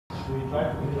try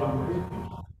to interpret it.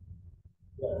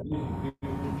 Yeah, this is great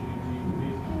utility,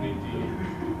 this is great.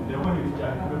 And then when you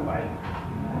start, you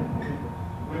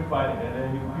find and then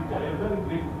you put a very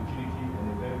great utility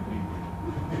and a very great.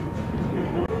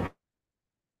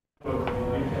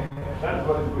 That's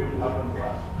what is going to happen to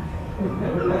us.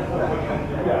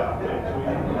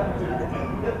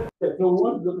 So we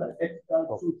want to look at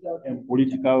ethical, social, and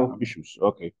political issues.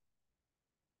 Okay.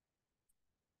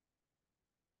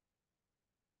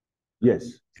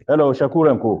 Yes. Hello, Shakur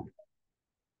and Co.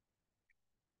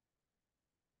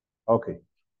 Okay.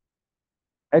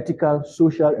 Ethical,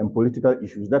 social, and political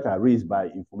issues that are raised by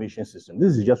information systems.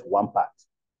 This is just one part.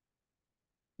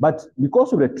 But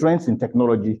because of the trends in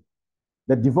technology,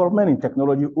 the development in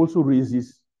technology also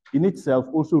raises, in itself,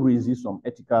 also raises some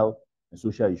ethical and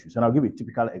social issues. And I'll give a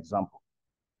typical example.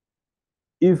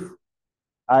 If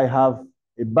I have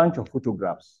a bunch of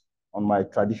photographs on my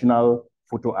traditional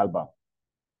photo album,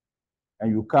 and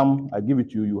you come, I give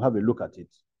it to you, you have a look at it,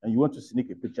 and you want to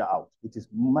sneak a picture out, it is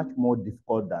much more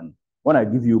difficult than when I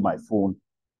give you my phone,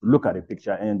 look at a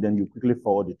picture, and then you quickly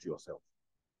forward it to yourself.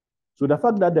 So the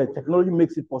fact that the technology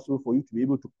makes it possible for you to be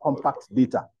able to compact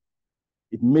data,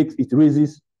 it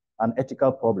raises an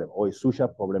ethical problem or a social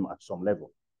problem at some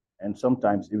level, and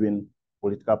sometimes even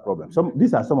political problems.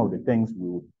 These are some of the things we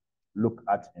will look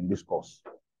at in this course.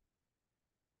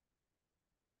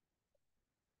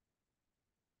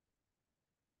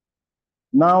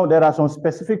 Now, there are some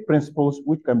specific principles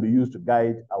which can be used to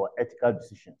guide our ethical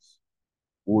decisions.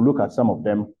 We'll look at some of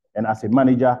them, and as a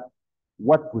manager,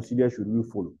 what procedure should we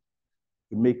follow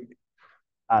to make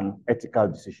an ethical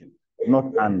decision, not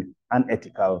an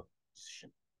unethical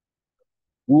decision.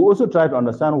 We'll also try to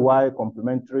understand why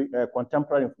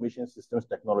contemporary information systems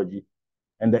technology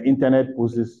and the internet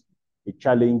poses a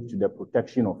challenge to the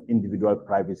protection of individual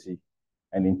privacy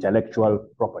and intellectual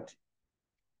property.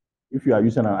 If you are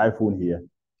using an iPhone here,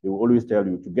 they will always tell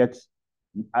you to get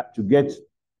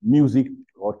music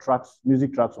or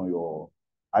music tracks on your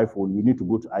iPhone, you need to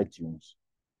go to iTunes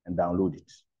and download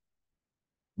it.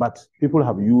 But people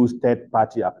have used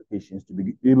third-party applications to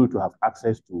be able to have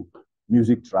access to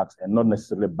music tracks and not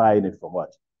necessarily buying it from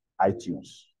what?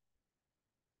 iTunes.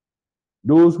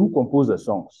 Those who compose the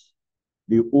songs,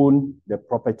 they own the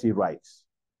property rights.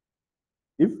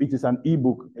 If it is an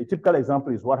ebook, a typical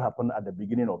example is what happened at the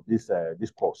beginning of this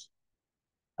course.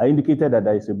 I indicated that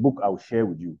there is a book I'll share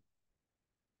with you.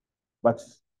 But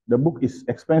the book is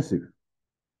expensive,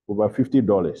 over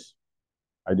 $50.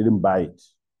 I didn't buy it.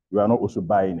 You are not also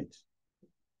buying it.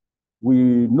 We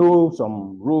know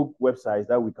some rogue websites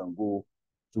that we can go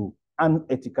to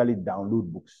unethically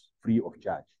download books free of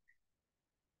charge.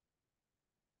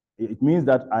 It means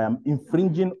that I am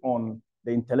infringing on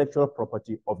the intellectual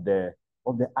property of the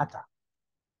author.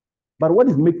 But what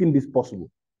is making this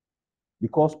possible?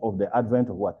 Because of the advent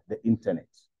of what? The internet.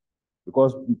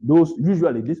 Because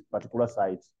usually this particular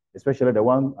site, especially the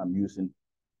one I'm using,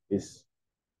 is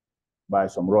by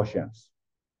some Russians.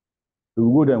 So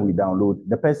we go there and we download.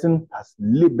 The person has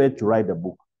labored to write the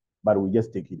book, but we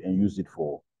just take it and use it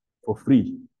for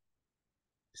free.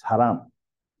 It's haram.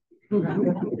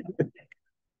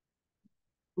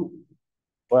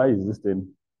 Why is this thing?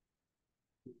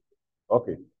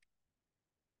 Okay.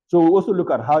 So we also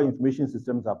look at how information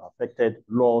systems have affected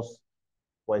laws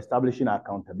for establishing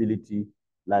accountability,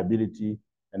 liability,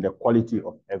 and the quality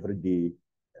of everyday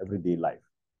life.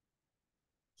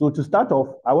 So to start off,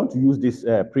 I want to use this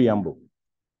preamble.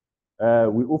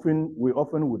 We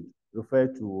often would refer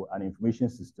to an information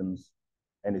systems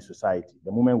and a society.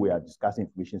 The moment we are discussing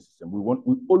information system, we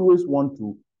always want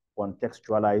to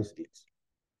contextualize it.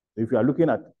 So if you are looking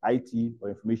at IT or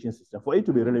information system, for it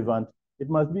to be relevant, it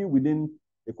must be within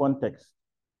the context.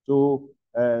 So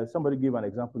somebody gave an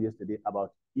example yesterday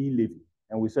about e-levy,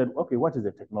 and we said, okay, what is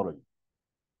the technology?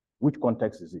 Which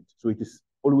context is it? So it is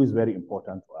always very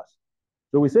important to us.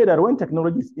 So we say that when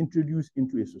technology is introduced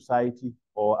into a society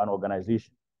or an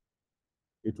organization,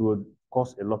 it will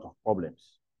cause a lot of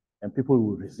problems, and people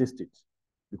will resist it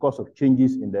because of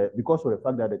changes because of the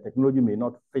fact that the technology may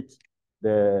not fit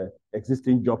the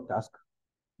existing job task,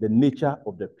 the nature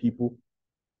of the people,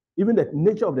 even the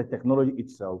nature of the technology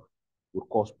itself will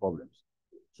cause problems.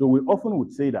 So we often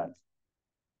would say that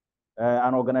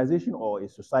an organization or a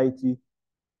society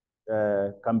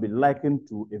can be likened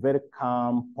to a very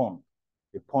calm pond,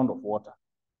 a pond of water,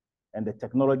 and the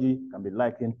technology can be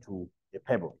likened to a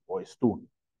pebble or a stone.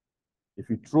 If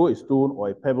you throw a stone or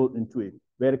a pebble into a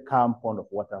very calm pond of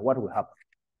water, what will happen?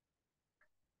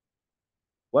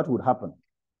 What would happen?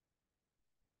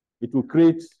 It will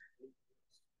create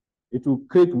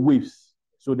waves.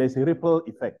 So there's a ripple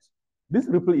effect. This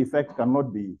ripple effect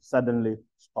cannot be suddenly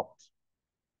stopped.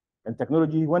 And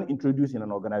technology, when introduced in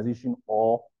an organization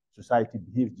or society,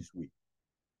 behaves this way.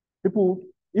 People,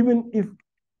 even if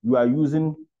you are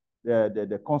using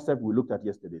the concept we looked at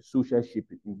yesterday, social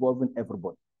shaping, involving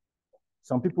everybody,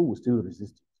 some people will still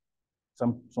resist it.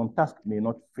 Some tasks may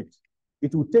not fit.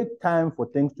 It will take time for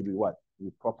things to be what? To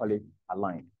be properly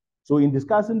aligned. So in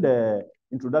discussing the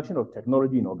introduction of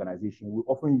technology in organization, we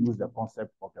often use the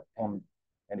concept of a pond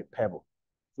and a pebble.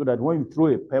 So that when you throw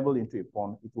a pebble into a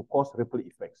pond, it will cause ripple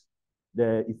effects.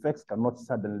 The effects cannot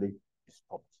suddenly be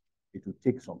stopped. It will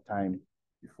take some time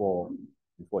before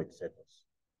it settles.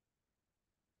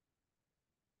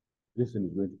 This thing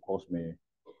is going to cause me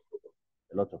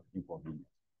a lot of inconvenience.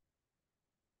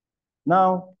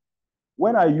 Now,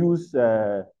 when I use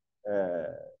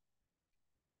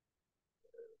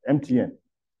MTN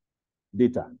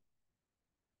data,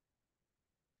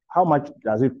 how much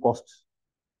does it cost?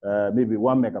 Maybe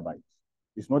 1 megabyte.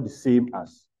 It's not the same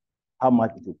as how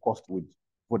much it will cost with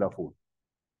Vodafone.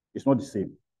 It's not the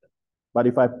same. But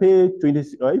if I pay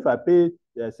 20, or if I pay,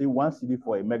 say, 1 CD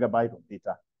for a megabyte of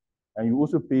data, and you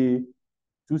also pay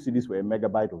 2 CDs for a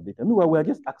megabyte of data, meanwhile, we're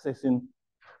just accessing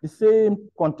the same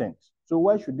content. So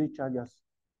why should they charge us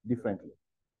differently?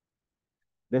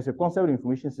 There's a concept in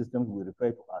information systems we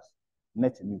refer to as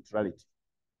net neutrality.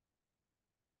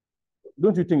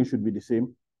 Don't you think it should be the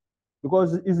same?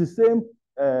 Because it's the same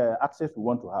access we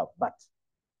want to have, but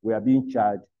we are being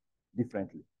charged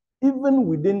differently. Even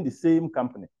within the same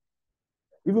company,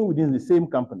 if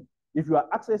you are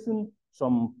accessing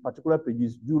some particular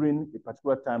pages during a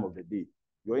particular time of the day,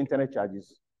 your internet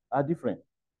charges are different.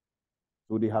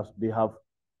 So they have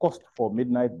cost for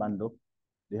midnight bundle,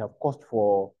 they have cost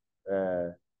for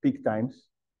peak times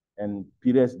and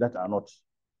periods that are not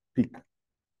peak.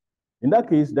 In that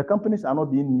case, the companies are not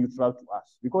being neutral to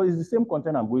us because it's the same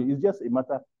content I'm going. It's just a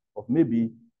matter of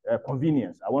maybe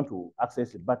convenience. I want to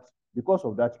access it, but because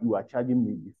of that, you are charging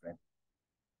me different.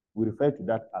 We refer to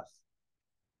that as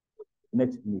net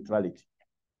neutrality.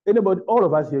 All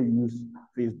of us here use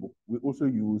Facebook. We also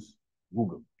use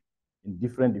Google in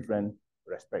different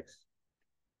respects.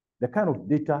 The kind of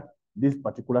data these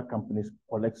particular companies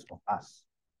collect of us,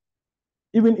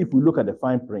 even if we look at the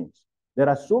fine print, there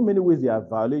are so many ways they are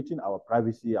violating our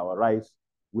privacy, our rights,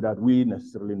 without we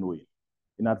necessarily knowing.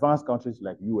 In advanced countries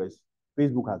like US,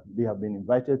 they have been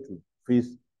invited to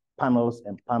face panels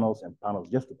and panels and panels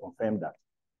just to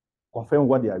confirm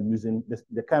what they are using,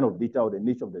 the kind of data or the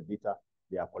nature of the data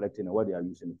they are collecting and what they are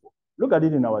using it for. Look at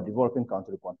it in our developing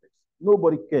country context.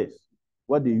 Nobody cares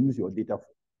what they use your data for.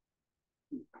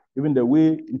 Even the way,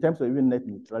 in terms of even net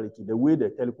neutrality, the way the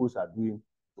telcos are doing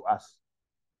to us.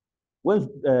 When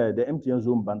the MTN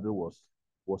zone bundle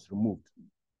was removed,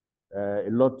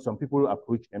 some people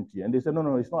approached MTN and they said,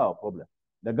 no, it's not our problem.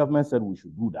 The government said we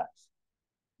should do that.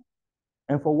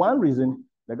 And for one reason,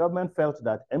 the government felt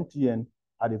that MTN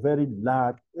had a very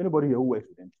large, anybody here who works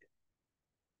with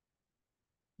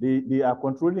MTN, they are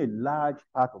controlling a large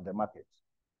part of the market.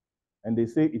 And they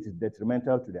say it is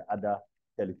detrimental to the other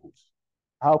telcos.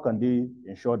 How can they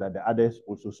ensure that the others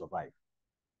also survive?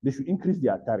 They should increase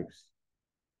their tariffs.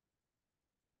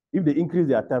 If they increase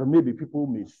their tariff, maybe people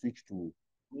may switch.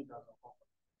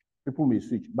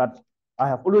 But I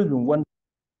have always been wondering.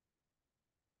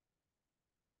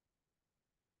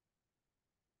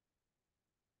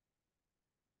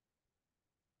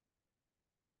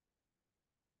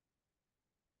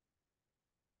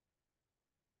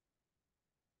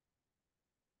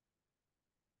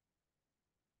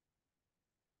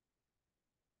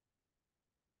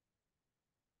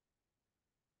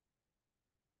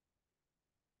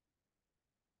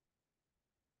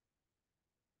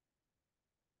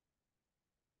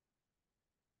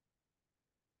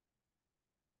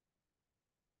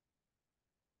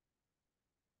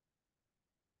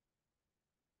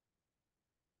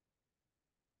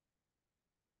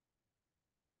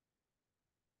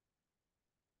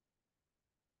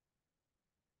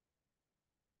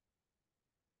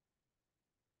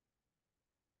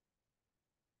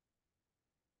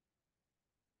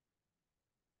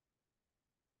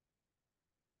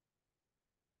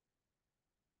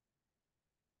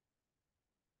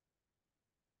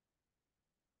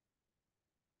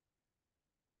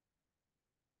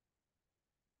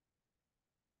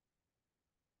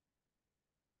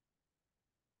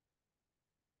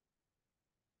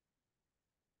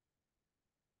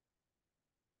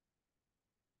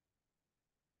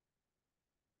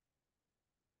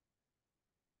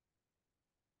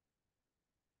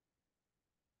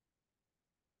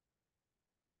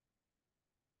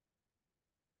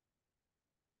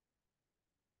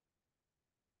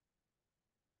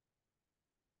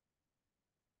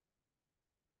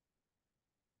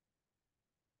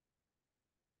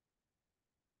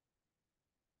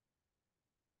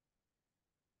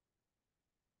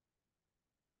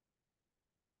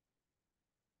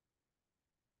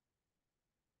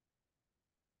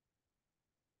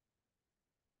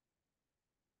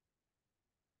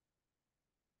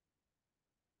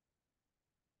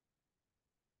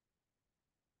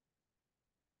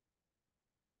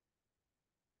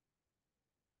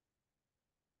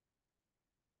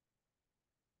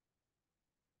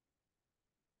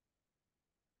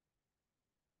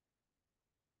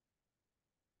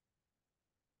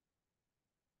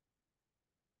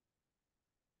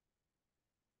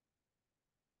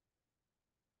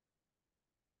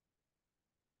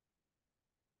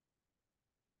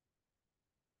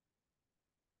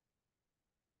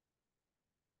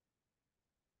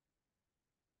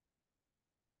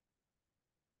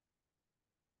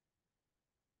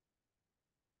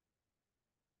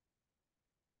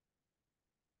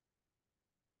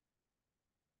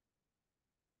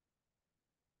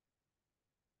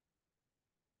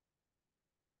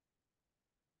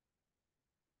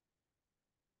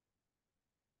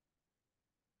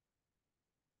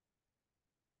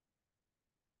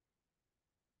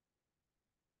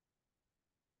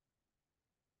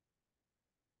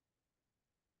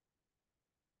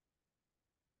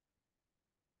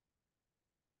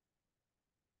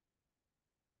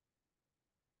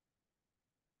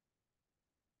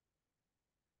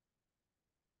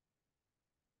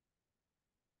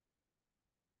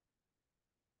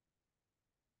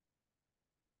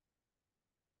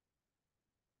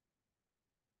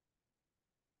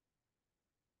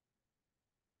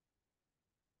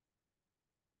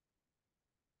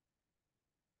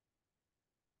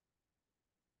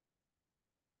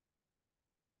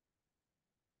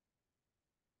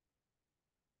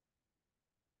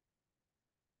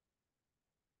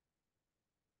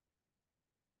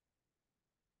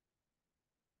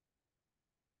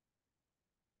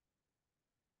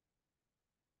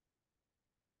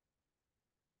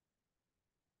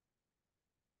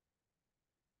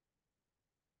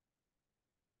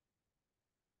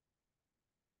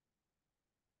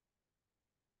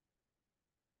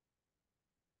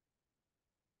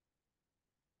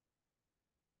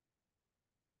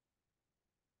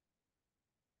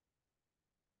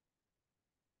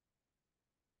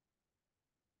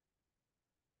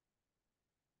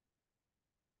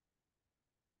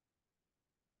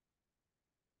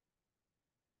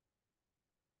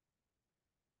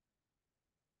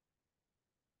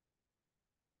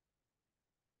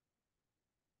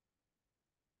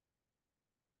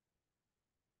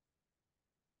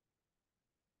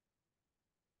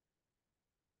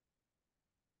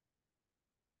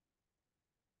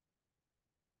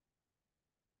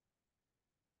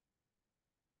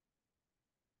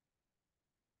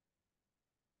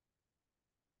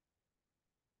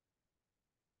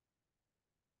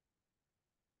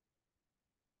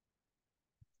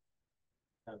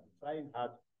 are trying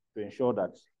hard to ensure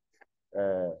that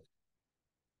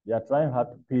they are trying hard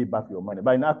to pay back your money.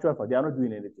 But in actual fact, they are not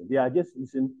doing anything. They are just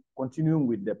continuing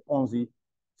with the Ponzi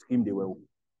scheme they were.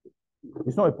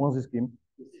 It's not a Ponzi scheme.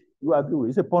 You agree with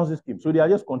it? It's a Ponzi scheme. So they are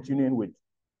just continuing with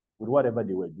whatever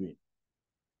they were doing.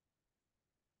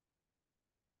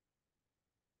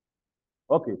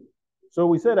 Okay. So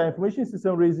we said that information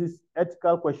system raises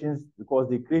ethical questions because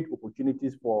they create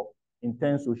opportunities for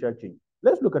intense social change.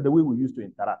 Let's look at the way we used to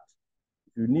interact.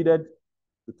 If you needed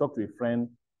to talk to a friend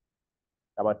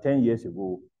about 10 years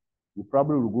ago, you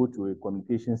probably will go to a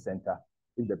communication center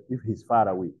if he's far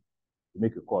away to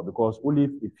make a call, because only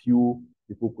a few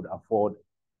people could afford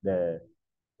the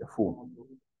phone.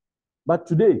 But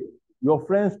today, your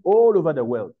friends all over the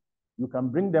world, you can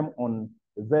bring them on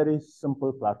a very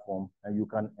simple platform and you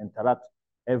can interact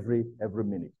every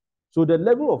minute. So the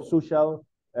level of social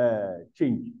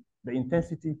change, the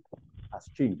intensity has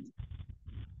changed.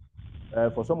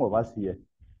 For some of us here,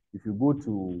 if you go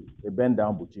to a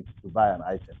bend-down boutique to buy an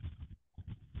item,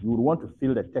 you would want to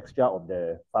feel the texture of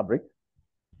the fabric,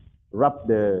 wrap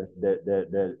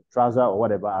the trouser or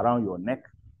whatever around your neck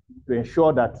to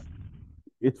ensure that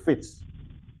it fits.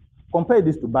 Compare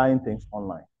this to buying things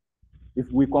online. If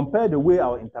we compare the way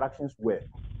our interactions were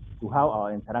to how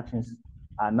our interactions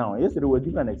are now. Yesterday, we were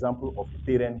given an example of a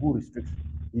parent who restricts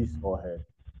his or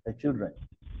her children.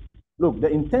 Look, the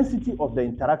intensity of the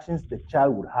interactions the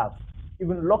child would have,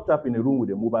 even locked up in a room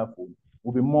with a mobile phone,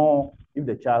 would be more if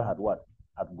the child had what?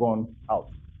 Had gone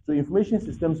out. So information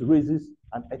systems raises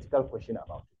an ethical question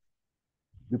about it.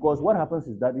 Because what happens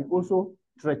is that it also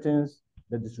threatens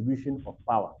the distribution of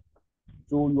power.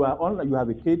 So you are online, you have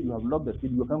a kid, you have locked the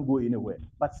kid, you can't go anywhere.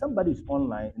 But somebody is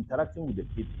online interacting with the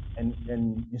kid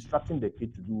and instructing the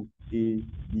kid to do A,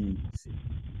 B, C.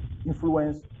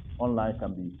 Influence online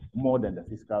can be more than the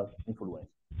physical influence.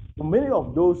 So many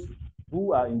of those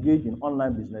who are engaged in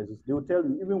online businesses, they will tell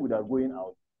you, even without going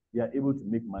out, they are able to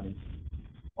make money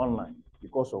online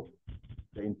because of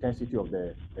the intensity of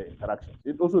the interactions.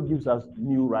 It also gives us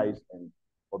new rights and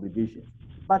obligations.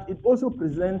 But it also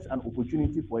presents an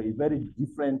opportunity for a very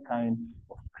different kind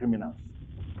of criminals.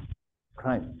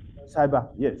 Crime, cyber,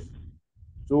 yes.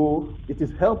 So it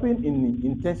is helping in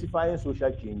intensifying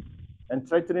social change and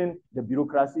threatening the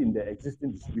bureaucracy in the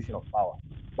existing distribution of power.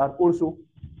 But also,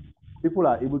 people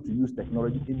are able to use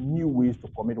technology in new ways to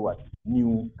commit what?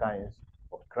 New kinds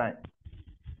of crime.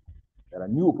 There are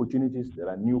new opportunities, there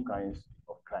are new kinds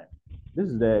of crime. This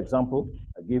is the example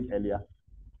I gave earlier,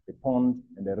 the pond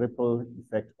and the ripple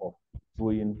effect of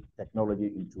throwing technology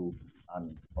into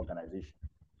an organization.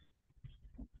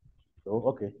 So,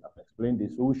 okay, I've explained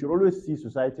this. So we should always see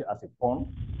society as a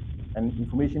pond and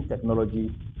information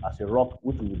technology as a rock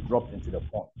which will be dropped into the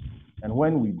pond. And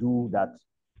when we do that,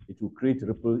 it will create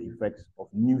ripple effects of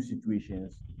new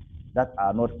situations that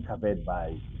are not covered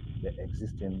by the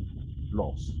existing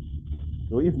laws.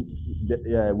 So if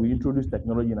we introduce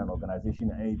technology in an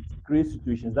organization and it creates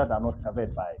situations that are not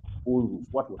covered by old rules,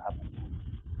 what will happen?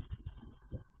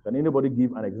 Can anybody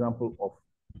give an example of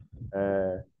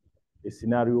a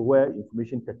scenario where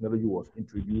information technology was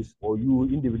introduced, or you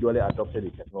individually adopted a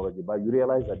technology, but you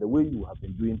realize that the way you have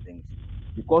been doing things,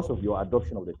 because of your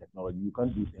adoption of the technology, you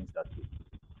can't do things that way?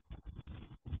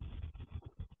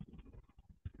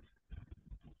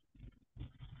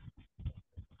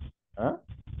 Huh?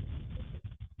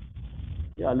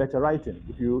 Yeah, letter writing.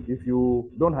 If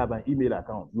you don't have an email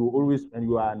account, you always, and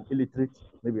you are an illiterate,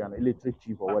 maybe an illiterate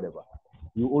chief or whatever,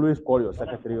 you always call your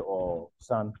secretary or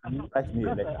son, write me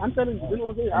a letter.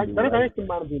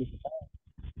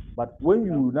 But when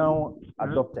you now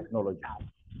adopt technology,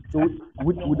 so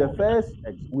with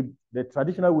the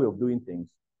traditional way of doing things,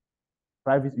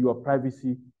 your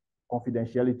privacy,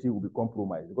 confidentiality will be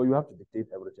compromised because you have to dictate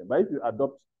everything. But if you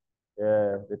adopt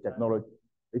the technology,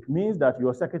 it means that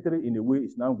your secretary, in a way,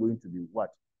 is now going to be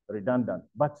what? Redundant.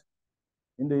 But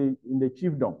in the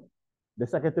chiefdom, the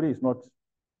secretary is not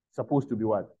supposed to be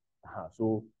what?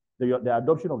 So the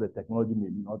adoption of the technology may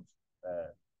not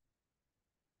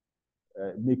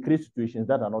may create situations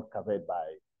that are not covered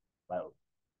by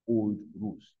old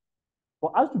rules.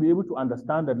 For us to be able to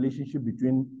understand the relationship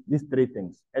between these three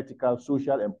things, ethical,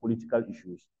 social, and political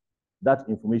issues that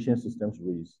information systems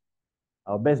raise,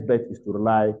 our best bet is to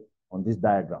rely on this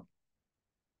diagram.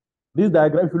 This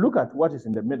diagram, if you look at what is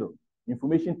in the middle,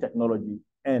 information technology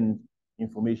and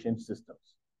information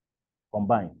systems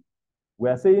combined, we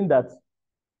are saying that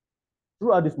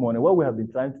throughout this morning, what we have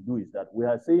been trying to do is that we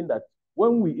are saying that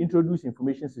when we introduce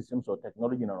information systems or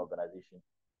technology in an organization,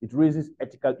 it raises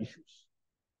ethical issues.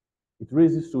 It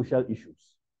raises social issues.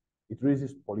 It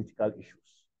raises political issues.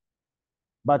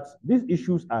 But these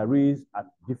issues are raised at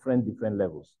different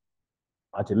levels.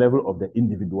 At a level of the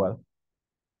individual,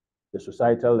 the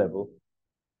societal level,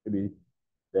 maybe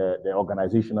the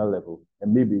organizational level,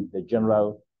 and maybe the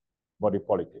general body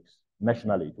politics.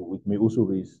 Nationally, it may also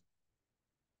raise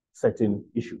certain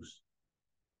issues.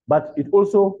 But it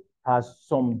also has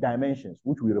some dimensions,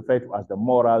 which we refer to as the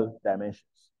moral dimensions.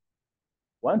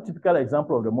 One typical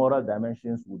example of the moral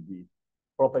dimensions would be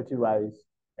property rights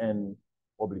and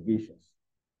obligations.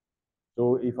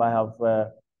 So if I have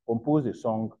composed a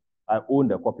song, I own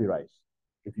the copyrights.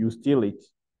 If you steal it,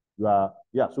 you are,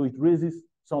 so it raises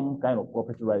some kind of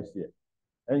property rights here.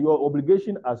 And your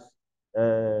obligation as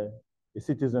a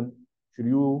citizen, should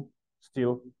you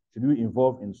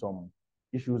involve in some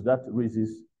issues that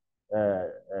raises,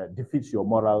 defeats your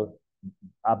moral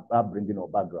upbringing or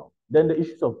background. Then the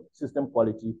issues of system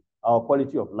quality, our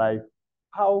quality of life.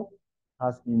 How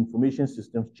has information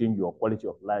systems changed your quality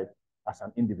of life as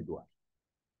an individual?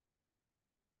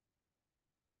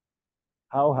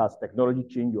 How has technology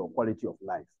changed your quality of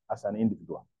life as an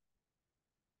individual?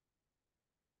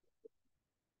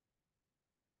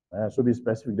 So be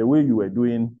specific. The way you were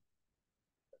doing,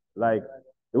 like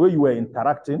the way you were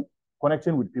interacting,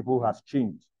 connecting with people has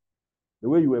changed. The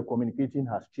way you were communicating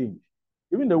has changed.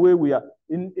 Even the way we are,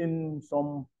 in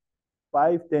some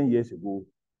 5-10 years ago,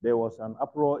 there was an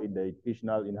uproar in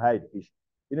higher education.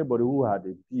 Anybody who had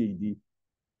a PhD,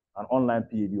 an online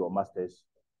PhD or master's,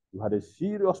 you had a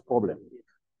serious problem.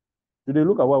 Today,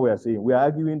 look at what we are saying. We are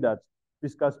arguing that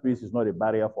physical space is not a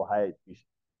barrier for higher education.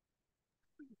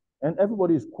 And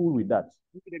everybody is cool with that.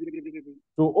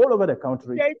 So all over the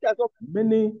country,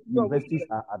 many universities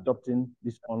are adopting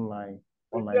this online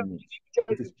means.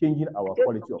 It is changing our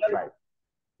quality of life.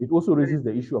 It also raises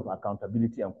the issue of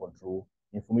accountability and control,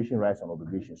 information rights and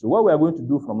obligations. So what we are going to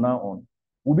do from now on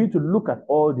will be to look at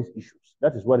all these issues.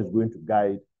 That is what is going to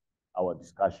guide our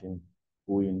discussion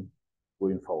going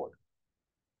forward.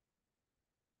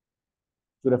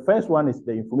 So the first one is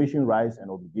the information rights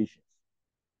and obligations.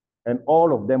 And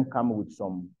all of them come with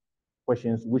some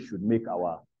questions which should make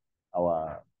our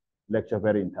lecture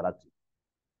very interactive.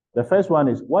 The first one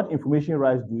is, what information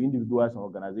rights do individuals and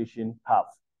organizations have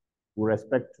with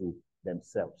respect to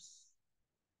themselves?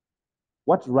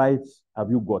 What rights have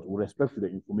you got with respect to the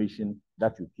information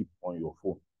that you keep on your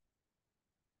phone?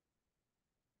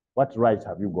 What rights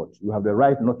have you got? You have the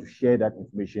right not to share that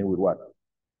information with what?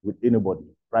 With anybody,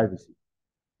 privacy.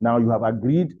 Now you have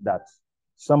agreed that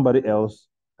somebody else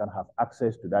can have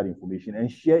access to that information and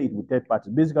share it with third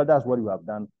parties. Basically, that's what you have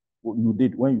done, what you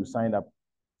did when you signed up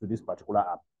to this particular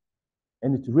app.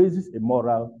 And it raises a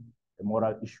moral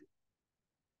issue.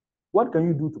 What can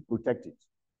you do to protect it?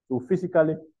 So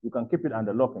physically, you can keep it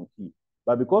under lock and key.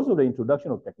 But because of the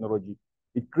introduction of technology,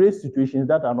 it creates situations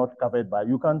that are not covered by,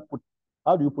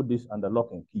 how do you put this under lock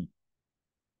and key?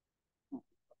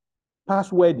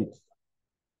 Password it.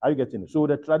 Are you getting it? So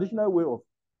the traditional way of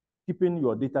keeping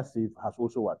your data safe has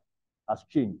also has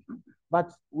changed.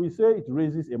 But we say it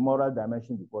raises a moral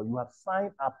dimension because you have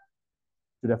signed up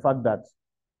to the fact that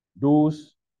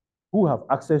those who have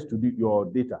access to your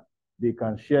data, they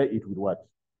can share it with what?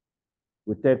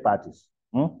 With third parties.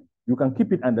 You can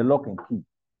keep it under lock and key.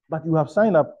 But you have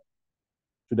signed up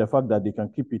to the fact that they can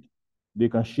keep it, they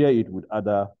can share it with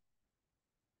other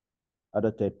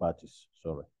third parties.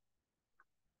 Sorry.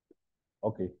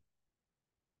 Okay.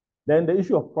 Then the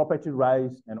issue of property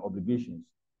rights and obligations.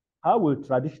 How will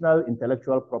traditional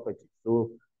intellectual property,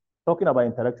 so talking about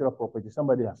intellectual property,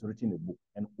 somebody has written a book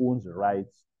and owns the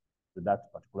rights to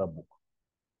that particular book,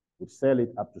 would sell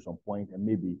it up to some point and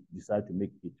maybe decide to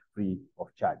make it free of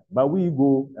charge. But we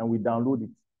go and we download it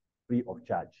free of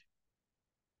charge.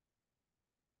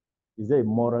 Is there a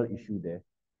moral issue there?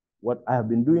 What I have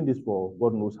been doing this for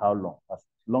God knows how long. As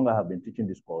long as I have been teaching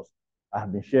this course, I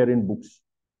have been sharing books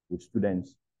with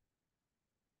students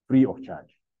free of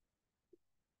charge.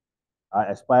 I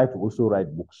aspire to also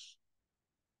write books.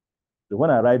 So when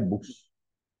I write books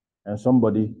and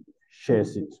somebody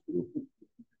shares it,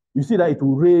 you see that it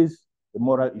will raise a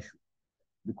moral issue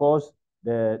because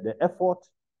the effort,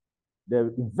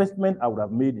 the investment I would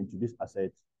have made into this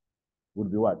asset would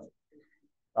be what?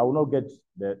 I will not get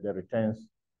the returns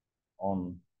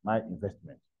on my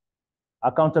investment.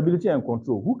 Accountability and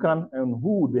control. Who can and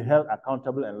who would be held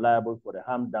accountable and liable for the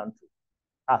harm done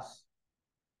to us?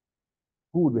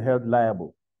 Who would be held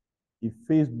liable if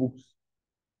Facebook's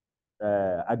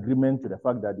agreement to the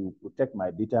fact that they will protect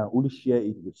my data and only share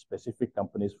it with specific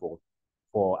companies for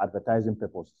advertising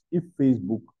purposes? If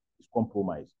Facebook is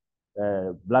compromised,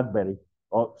 BlackBerry,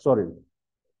 or sorry,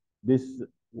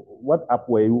 what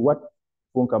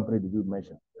phone company did you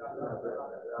mention?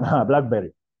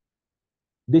 BlackBerry.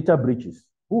 Data breaches.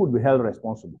 Who would be held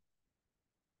responsible?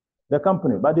 The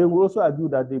company. But they will also argue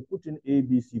that they put in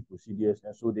ABC procedures,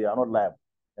 and so they are not liable.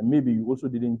 And maybe you also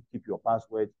didn't keep your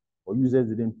password, or users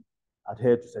didn't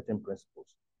adhere to certain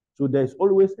principles. So there's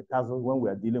always a tussle when we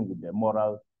are dealing with the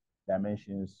moral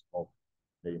dimensions of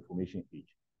the information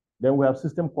age. Then we have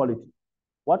system quality.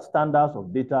 What standards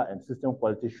of data and system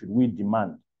quality should we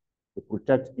demand to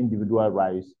protect individual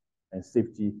rights and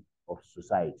safety of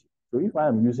society? So if I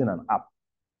am using an app,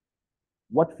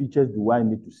 what features do I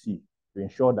need to see to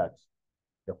ensure that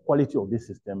the quality of this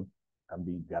system can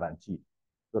be guaranteed,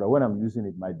 so that when I'm using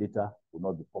it, my data will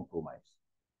not be compromised?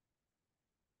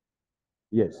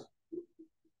 Yes.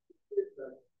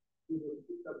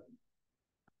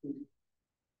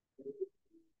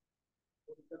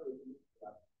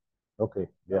 Okay,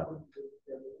 yeah.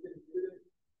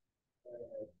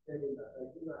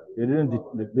 They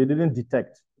didn't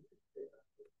detect.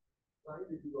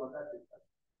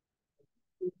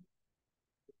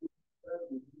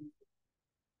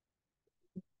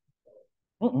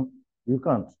 You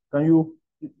can't. Can you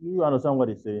understand what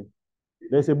it's saying?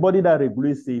 There's a body that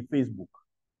regulates, say, Facebook.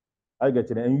 I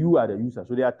get it, and you are the user.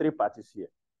 So there are three parties here: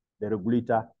 the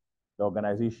regulator, the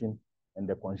organization, and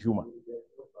the consumer.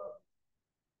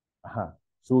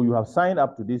 So you have signed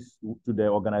up to this, to the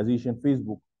organization,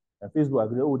 Facebook, and Facebook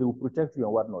agrees, oh, they will protect you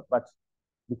and whatnot. But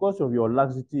because of your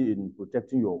laxity in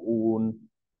protecting your own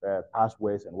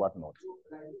passwords and whatnot.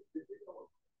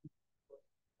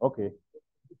 Okay.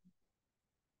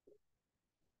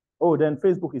 Oh, then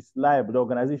Facebook is liable. The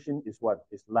organization is what?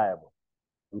 Is liable.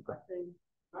 Okay.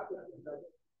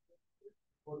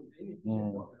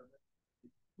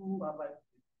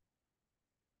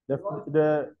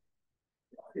 The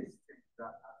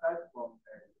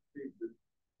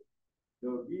there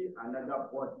will be another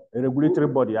body. A regulatory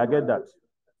body. I get that.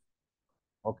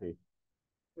 Okay.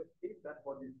 So if that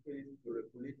body fails to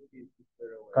regulate it,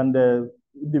 can the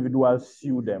individual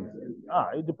sue them?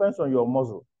 It depends on your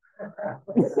muscle.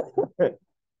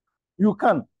 You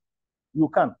can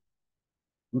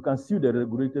sue the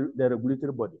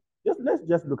regulatory body. Let's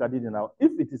just look at it now.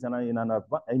 If it is in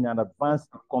an advanced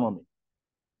economy,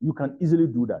 you can easily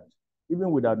do that,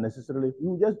 even without necessarily.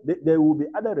 There will be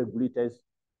other regulators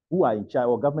who are in charge,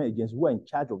 or government agencies who are in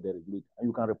charge of the regulator, and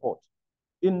you can report.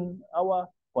 In our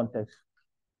context,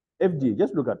 FDA,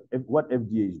 just look at what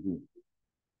FDA is doing.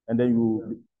 And then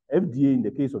FDA, in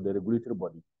the case of the regulatory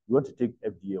body, you want to take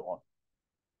FDA on.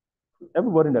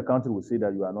 Everybody in the country will say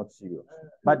that you are not serious.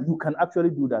 But you can actually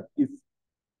do that if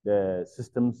the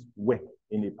systems work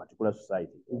in a particular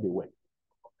society, if they work.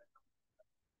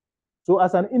 So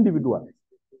as an individual,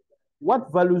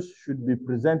 what values should be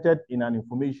presented in an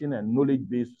information and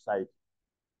knowledge-based society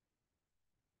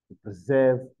to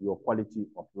preserve your quality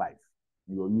of life,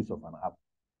 your use of an app?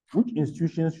 Which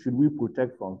institutions should we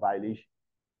protect from violation?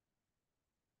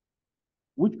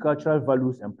 Which cultural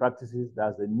values and practices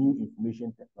does the new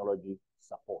information technology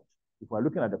support? If we're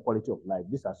looking at the quality of life,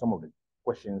 these are some of the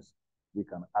questions we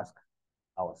can ask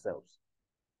ourselves.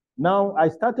 Now, I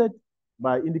started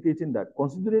by indicating that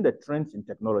considering the trends in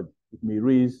technology, it may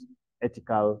raise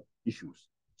ethical issues.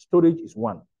 Storage is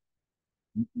one.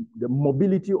 The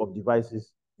mobility of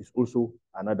devices is also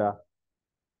another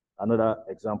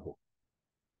example.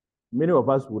 Many of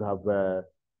us would have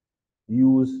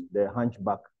used the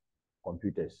hunchback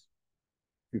computers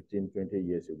 15, 20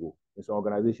 years ago. In some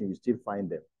organization, you still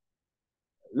find them.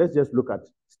 Let's just look at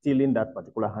stealing that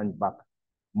particular hunchback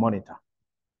monitor.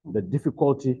 The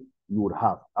difficulty you would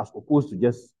have, as opposed to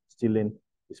just stealing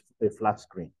a flat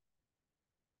screen.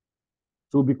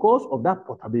 So because of that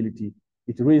portability,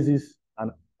 it raises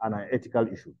an ethical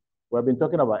issue. We have been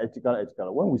talking about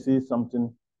ethical. When we say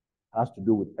something has to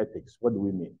do with ethics, what do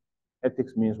we mean?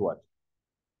 Ethics means what?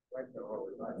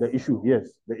 The issue, yes,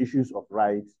 the issues of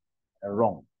right and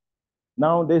wrong.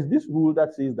 Now, there's this rule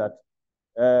that says that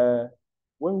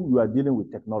when you are dealing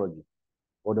with technology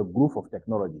or the growth of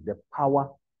technology, the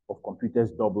power of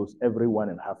computers doubles every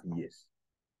 1.5 years.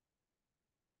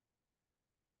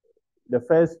 The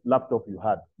first laptop you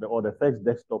had, or the first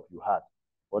desktop you had,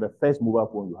 or the first mobile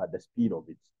phone you had, the speed of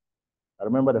it. I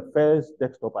remember the first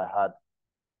desktop I had,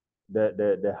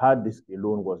 the hard disk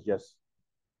alone was just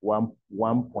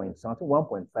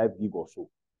 1.5 gig or so.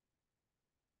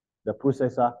 The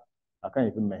processor, I can't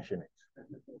even mention it.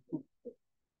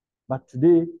 But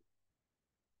today,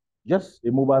 just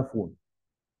a mobile phone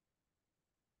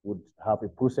would have a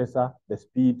processor, the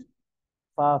speed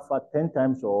far 10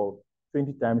 times or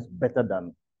 20 times better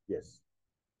than, yes.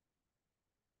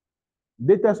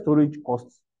 Data storage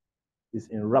costs is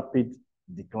in rapid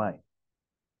decline.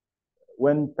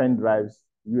 When pen drives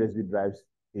USB drives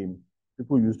came,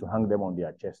 people used to hang them on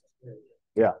their chest.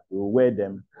 Yeah, they will wear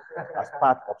them as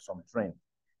part of some trend.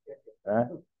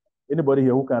 Anybody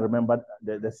here who can remember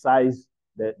the size,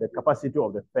 the capacity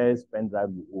of the first pen drive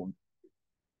you owned?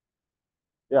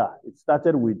 Yeah, it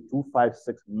started with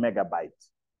 256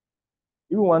 megabytes.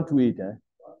 Even 128,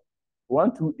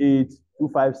 128,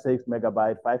 256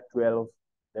 megabyte, 512,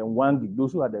 then 1 gig.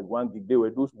 Those who had the 1 gig, they were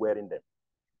those wearing them.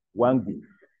 1 gig.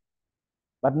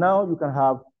 But now you can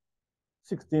have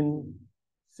 16,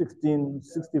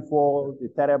 64, the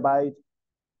terabyte.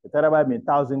 The terabyte means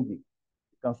 1,000 gig.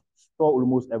 You can store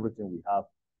almost everything we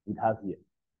have here.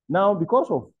 Now, because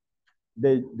of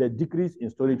the decrease in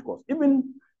storage costs,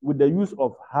 even with the use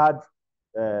of hard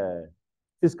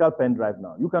physical pen drive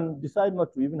now, you can decide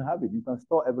not to even have it. You can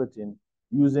store everything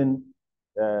using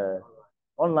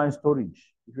online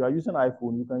storage. If you are using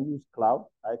iPhone, you can use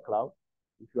iCloud.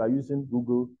 If you are using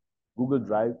Google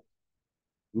Drive,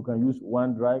 you can use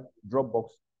OneDrive, Dropbox.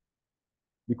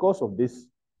 Because of this,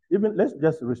 even let's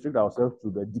just restrict ourselves to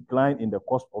the decline in the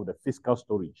cost of the physical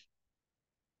storage.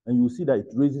 And you see that it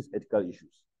raises ethical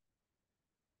issues.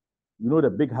 You know the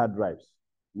big hard drives.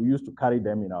 We used to carry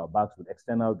them in our bags with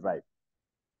external drive.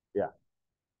 Yeah.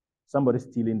 Somebody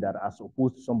stealing that as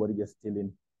opposed to somebody just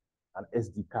stealing an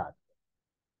SD card.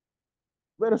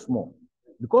 Very small.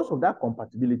 Because of that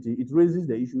compatibility, it raises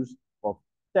the issues of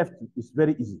theft. It's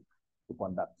very easy to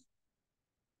conduct.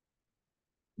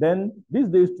 Then these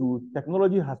days too,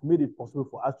 technology has made it possible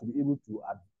for us to be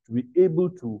able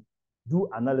to do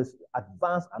analysis,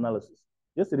 advanced analysis.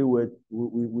 Yesterday we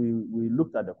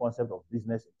looked at the concept of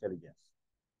business intelligence.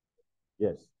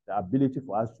 Yes, the ability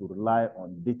for us to rely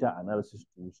on data analysis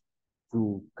tools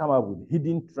to come up with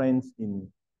hidden trends in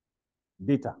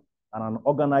data and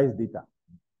unorganized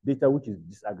data which is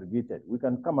disaggregated. We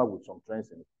can come up with some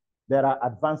trends in it. There are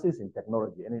advances in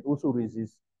technology, and it also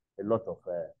raises a lot of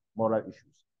moral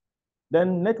issues.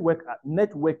 Then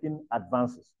networking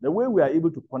advances. The way we are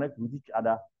able to connect with each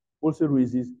other also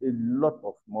raises a lot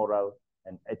of moral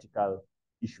and ethical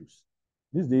issues.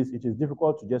 These days, it is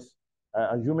difficult to just,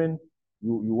 assuming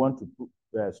you want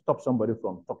to stop somebody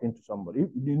from talking to somebody.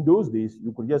 In those days,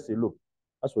 you could just say, look,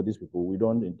 as for these people, we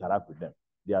don't interact with them.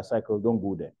 They are cycles, don't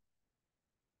go there.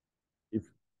 If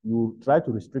you try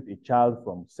to restrict a child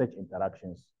from such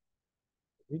interactions,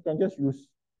 you can just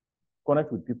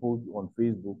connect with people on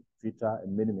Facebook, Twitter,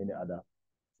 and many, many other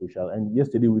social. And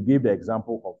yesterday, we gave the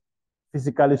example of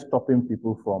physically stopping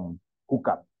people from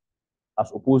hookup,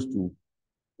 as opposed to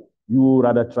you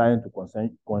rather trying to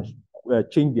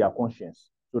change their conscience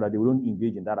so that they won't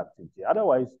engage in that activity.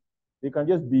 Otherwise, they can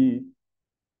just be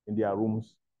in their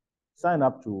rooms, sign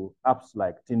up to apps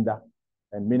like Tinder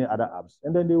and many other apps,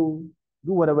 and then they will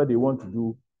do whatever they want to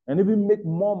do and even make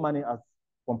more money as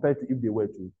compared to if they were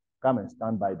to come and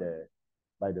stand by the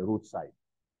roadside.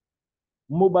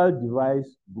 Mobile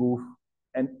device growth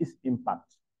and its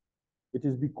impact. It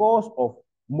is because of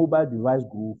mobile device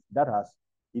growth that has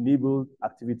enabled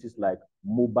activities like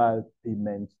mobile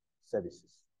payment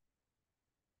services.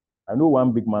 I know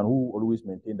one big man who always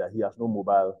maintained that he has no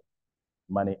mobile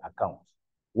money account.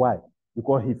 Why?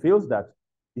 Because he feels that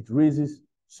it raises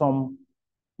some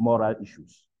moral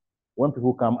issues. When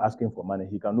people come asking for money,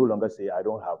 he can no longer say, I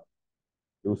don't have.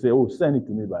 They will say, oh, send it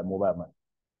to me by mobile money.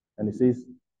 And he says,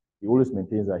 he always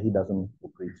maintains that he doesn't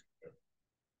operate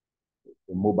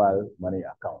a mobile money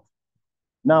account.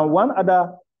 Now, one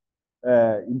other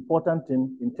important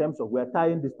thing in terms of, we're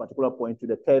tying this particular point to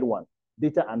the third one,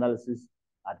 data analysis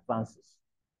advances.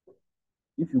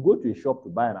 If you go to a shop to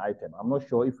buy an item, I'm not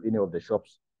sure if any of the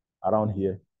shops around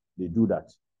here, they do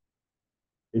that.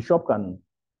 A shop can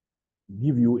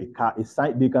give you a card,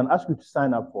 they can ask you to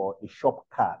sign up for a shop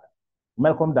card.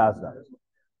 Malcolm does that.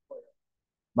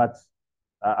 But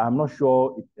I'm not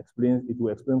sure it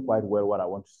will explain quite well what I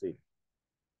want to say.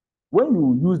 When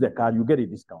you use the card, you get a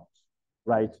discount,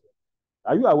 right?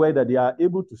 Are you aware that they are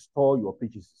able to store your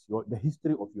purchases, the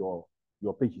history of your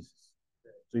purchases?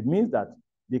 So it means that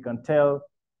they can tell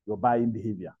your buying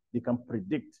behavior. They can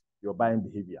predict your buying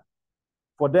behavior.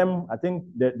 For them, I think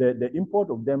the import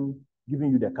of them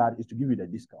giving you the card is to give you the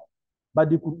discount. But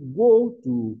they could go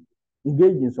to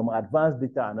engage in some advanced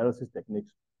data analysis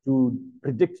techniques to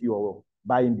predict your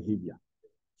buying behavior.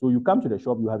 So you come to the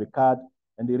shop, you have a card,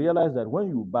 and they realize that when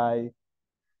you buy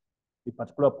a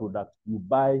particular product, you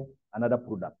buy another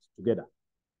product together.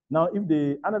 Now, if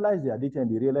they analyze their data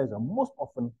and they realize that most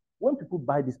often when people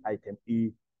buy this item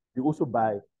A, they also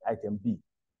buy item B.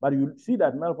 But you see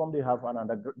that Malcolm, they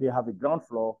have a ground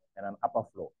floor and an upper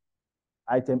floor.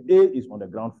 Item A is on the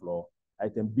ground floor,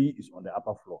 item B is on the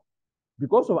upper floor.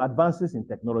 Because of advances in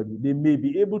technology, they may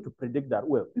be able to predict that,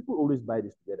 well, people always buy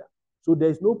this together. So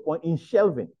there's no point in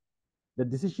shelving. The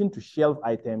decision to shelve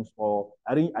items or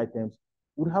arrange items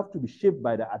would have to be shaped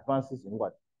by the advances in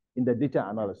what? In the data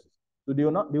analysis. So they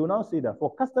will now say that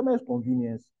for customers'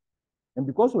 convenience, and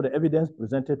because of the evidence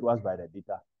presented to us by the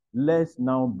data, let's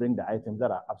now bring the items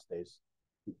that are upstairs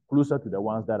closer to the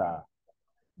ones that are.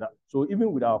 So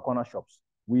even with our corner shops,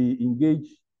 we engage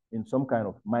in some kind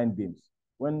of mind games.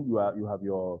 When you have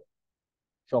your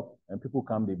shop and people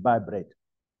come, they buy bread,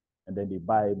 and then they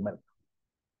buy milk.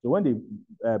 So when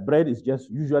the bread is just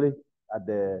usually at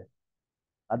the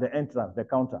entrance, the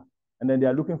counter, and then they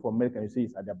are looking for milk, and you see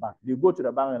it's at the back. They go to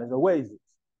the bank and they say, "Where is it?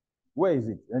 Where is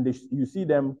it?" And you see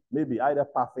them maybe either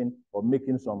puffing or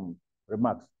making some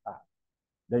remarks.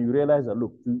 Then you realize that,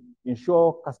 look, to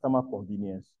ensure customer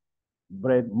convenience,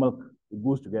 bread, milk, it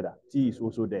goes together. Tea is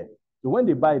also there. So when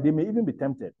they buy, they may even be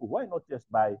tempted. Oh, why not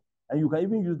just buy? And you can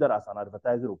even use that as an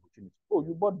advertising opportunity. Oh,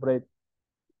 you bought bread.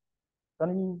 Can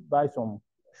you buy some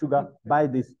sugar? Buy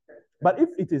this. But if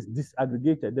it is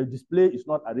disaggregated, the display is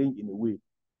not arranged in a way.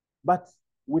 But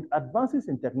with advances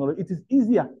in technology, it is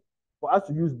easier for us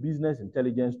to use business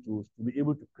intelligence tools to be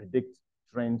able to predict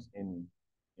trends in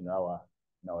our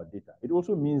data. It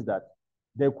also means that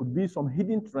there could be some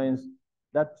hidden trends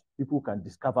that people can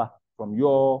discover from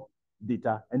your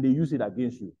data, and they use it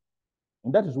against you.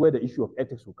 And that is where the issue of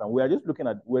ethics will come. We're just looking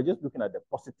at the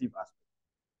positive aspect,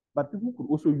 but people could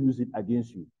also use it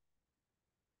against you.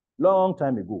 Long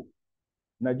time ago,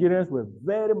 Nigerians were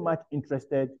very much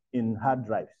interested in hard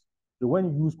drives. So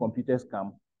when used computers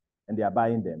come and they are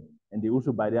buying them, and they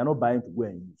also buy, they are not buying to go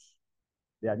and use.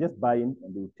 They are just buying,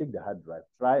 and they will take the hard drive,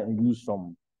 try and use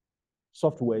some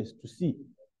softwares to see.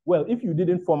 Well, if you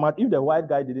didn't format, if the white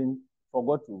guy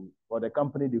forgot to, or the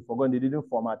company, they didn't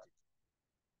format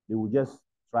it, they will just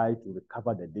try to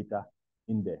recover the data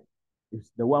in there. If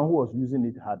the one who was using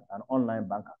it had an online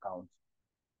bank account,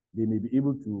 they may be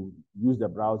able to use the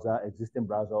browser, existing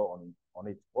browser on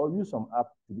it, or use some app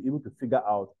to be able to figure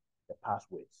out the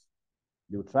passwords.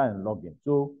 They will try and log in.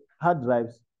 So hard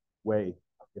drives were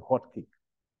a hot cake.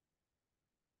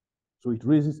 So it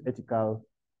raises ethical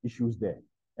issues there.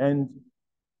 And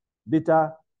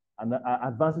data and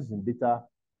advances in data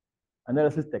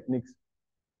analysis techniques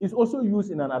is also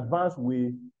used in an advanced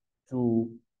way to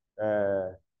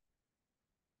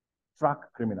track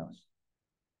criminals.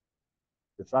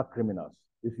 To track criminals.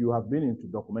 If you have been into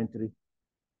documentary,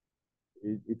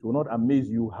 it will not amaze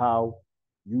you how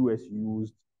US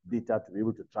used data to be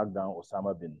able to track down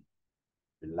Osama bin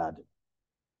Laden.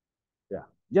 Yeah,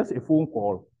 just a phone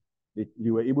call,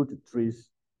 they were able to trace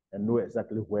and know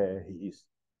exactly where he is.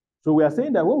 So we are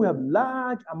saying that when we have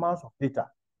large amounts of data,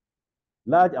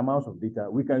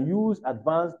 we can use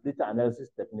advanced data analysis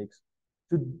techniques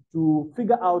to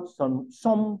figure out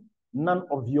some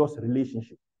non-obvious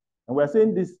relationship. And we are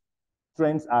saying these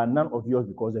trends are non-obvious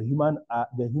because the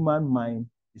human mind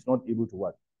is not able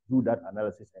to do that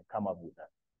analysis and come up with that.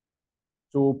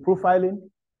 So profiling,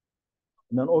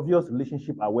 non-obvious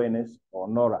relationship awareness, or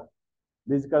NORA,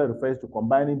 basically refers to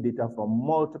combining data from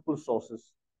multiple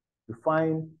sources to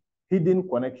find hidden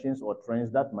connections or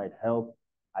trends that might help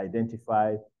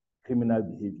identify criminal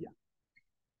behavior.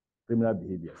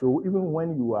 So even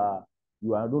when you are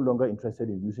no longer interested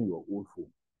in using your old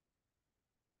phone,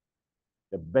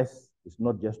 the best is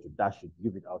not just to dash it,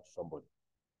 give it out to somebody.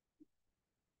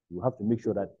 You have to make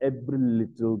sure that every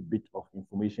little bit of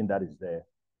information that is there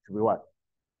should be what?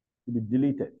 To be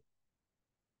deleted.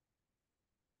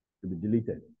 To be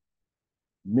deleted.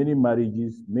 Many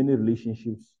marriages, many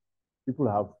relationships, people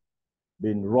have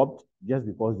been robbed just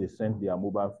because they sent their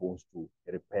mobile phones to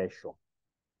a repair shop.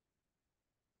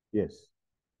 Yes,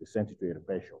 they sent it to a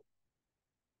repair shop.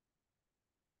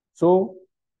 So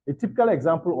a typical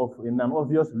example of an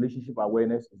obvious relationship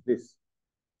awareness is this.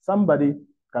 Somebody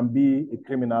can be a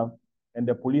criminal and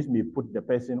the police may put the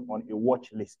person on a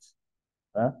watch list.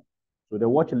 So the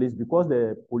watch list, because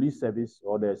the police service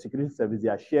or the security service, they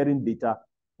are sharing data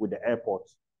with the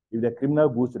airports. If the criminal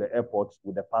goes to the airport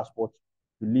with the passport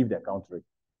to leave the country,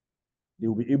 they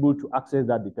will be able to access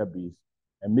that database,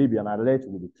 and maybe an alert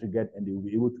will be triggered and they will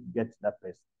be able to get that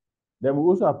person. Then we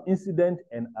also have incident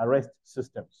and arrest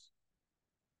systems.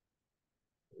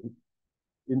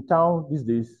 In town these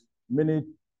days, many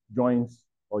joints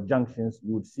or junctions,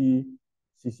 you would see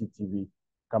CCTV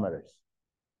cameras.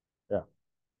 Yeah.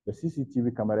 The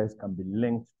CCTV cameras can be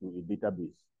linked to a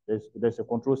database. There's a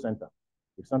control center.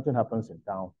 If something happens in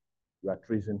town, you are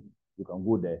tracing, you can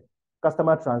go there.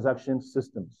 Customer transaction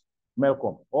systems,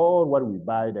 Melcom, all what we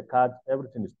buy, the card,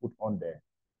 everything is put on there.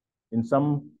 in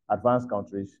some advanced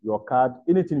countries, your card,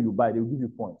 anything you buy, they will give you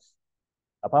points.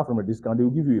 Apart from a discount, they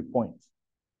will give you a point.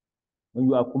 When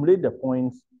you accumulate the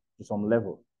points to some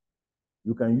level,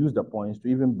 you can use the points to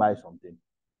even buy something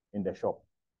in the shop.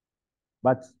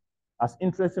 But as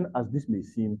interesting as this may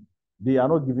seem, they are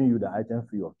not giving you the item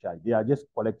free of charge. They are just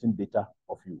collecting data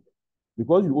of you.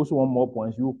 Because you also want more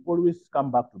points, you always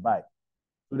come back to buy.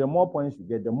 So the more points you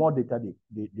get, the more data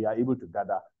they are able to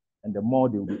gather, and the more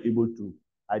they will be able to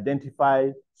identify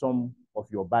some of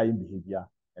your buying behavior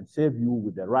and save you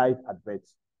with the right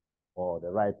adverts or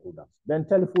the right products. Then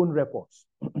telephone records.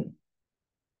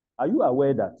 Are you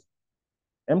aware that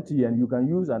MTN, you can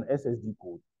use an SSD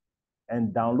code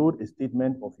and download a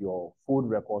statement of your phone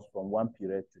records from one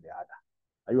period to the other?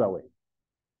 Are you aware?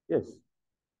 Yes.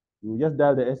 You just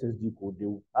dial the SSD code. They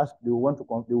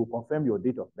will confirm your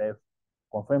date of birth,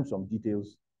 confirm some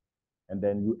details, and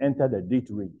then you enter the date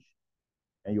range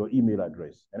and your email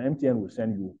address. And MTN will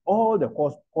send you all the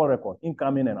call records,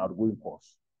 incoming and outgoing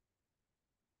calls.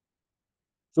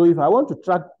 So if I want to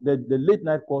track the late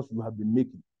night calls you have been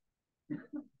making,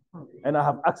 and I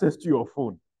have access to your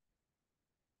phone,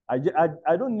 I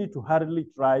don't need to hurriedly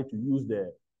try to use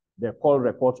the call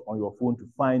records on your phone to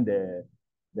find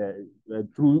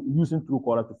using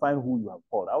Truecaller to find who you have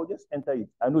called. I will just enter it.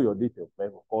 I know your date of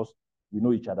birth, of course, we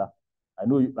know each other. I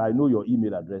know your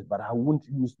email address, but I won't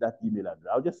use that email address.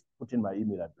 I'll just put in my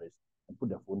email address and put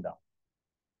the phone down.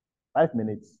 5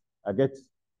 minutes, I get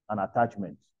an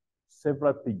attachment,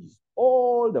 several pages,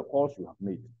 all the calls you have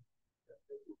made.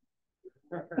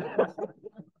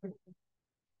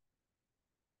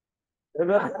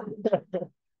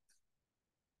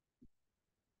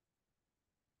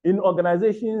 In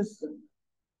organizations,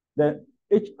 the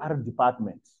HR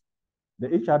department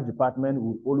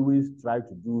will always try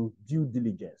to do due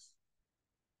diligence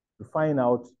to find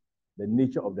out the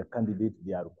nature of the candidate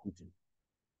they are recruiting.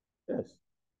 Yes,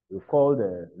 you call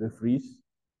the referees,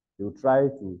 they will try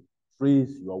to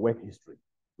trace your work history,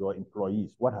 your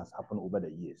employees, what has happened over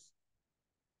the years.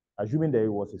 Assuming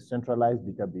there was a centralized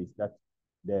database that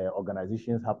the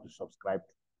organizations have to subscribe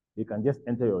to, they can just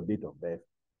enter your date of birth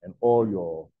and all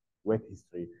your work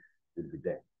history will be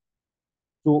there.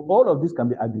 So all of this can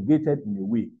be aggregated in a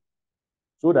way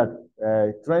so that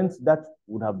trends that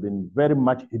would have been very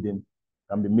much hidden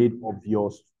can be made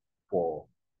obvious for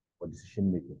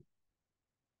decision making.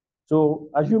 So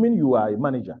assuming you are a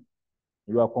manager,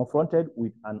 you are confronted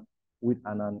with an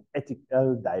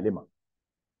ethical dilemma.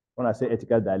 When I say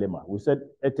ethical dilemma, we said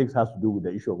ethics has to do with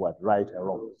the issue of what, right and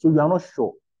wrong. So you are not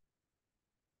sure.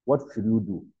 What should you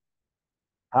do?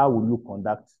 How will you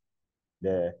conduct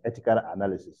the ethical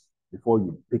analysis before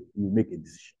you make a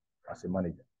decision as a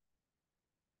manager?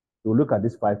 So look at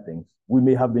these 5 things. We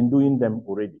may have been doing them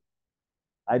already.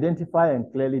 Identify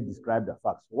and clearly describe the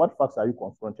facts. What facts are you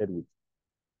confronted with?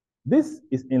 This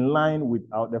is in line with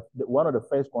one of the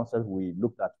first concepts we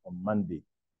looked at on Monday,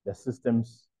 the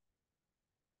systems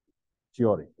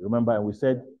theory. Remember, and we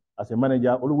said, as a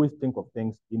manager, always think of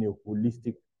things in a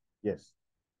holistic, yes.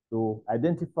 So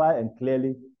identify and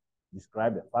clearly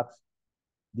describe the facts.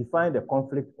 Define the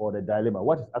conflict or the dilemma.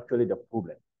 What is actually the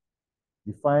problem?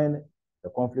 Define the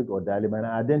conflict or dilemma and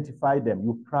identify them.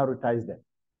 You prioritize them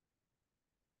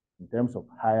in terms of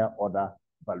higher order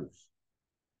values.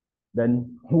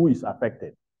 Then who is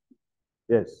affected?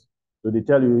 Yes. So they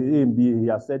tell you, A and B, he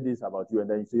has said this about you, and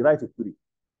then you say, write a query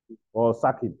or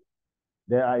sack him.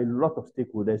 There are a lot of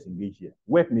stakeholders engaged here.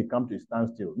 Work may come to a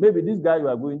standstill. Maybe this guy you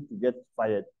are going to get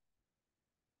fired.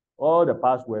 All the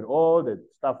password, all the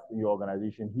stuff in your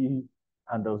organization, he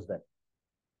handles them.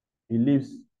 He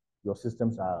leaves, your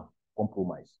systems are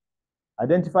compromised.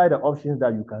 Identify the options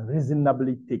that you can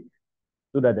reasonably take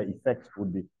so that the effect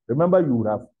would be. Remember, you would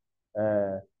have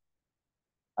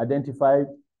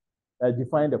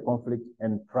defined the conflict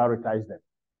and prioritize them.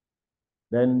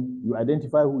 Then you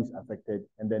identify who is affected,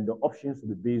 and then the options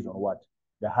will be based on what?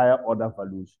 The higher order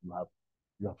values you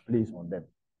have placed on them.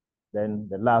 Then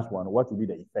the last one, what will be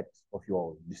the effects of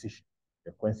your decision,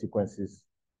 the consequences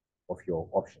of your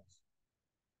options.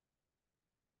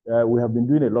 We have been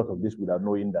doing a lot of this without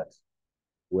knowing that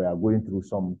we are going through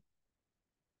some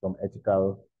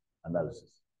ethical analysis.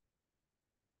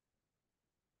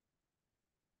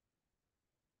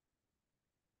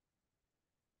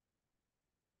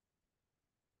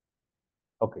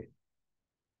 Okay.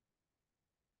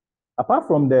 Apart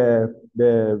from the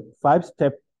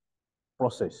 5-step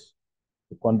process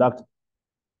to conduct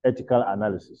ethical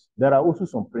analysis, there are also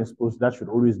some principles that should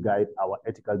always guide our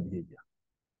ethical behavior.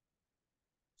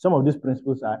 Some of these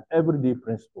principles are everyday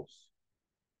principles.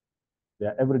 They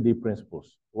are everyday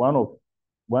principles. One of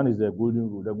One is the golden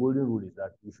rule. The golden rule is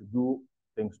that you should do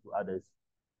things to others,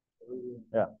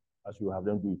 yeah, as you have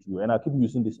them do it to you. And I keep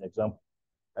using this example.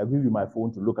 I give you my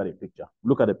phone to look at a picture.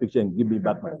 Look at the picture and give me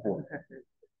back my phone.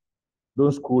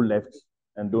 Don't scroll left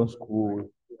and don't scroll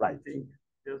right.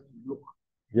 Just look.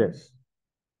 Yes.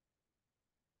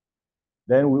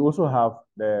 Then we also have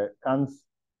the Kant's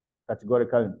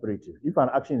categorical imperative. If an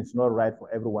action is not right for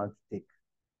everyone to take,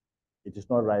 it is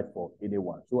not right for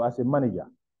anyone. So as a manager,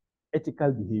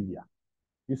 ethical behavior.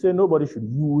 You say nobody should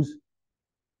use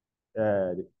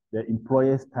the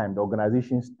employer's time, the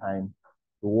organization's time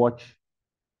to watch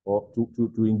or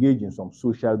to engage in some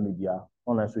social media,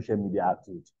 online social media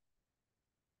activity.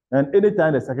 And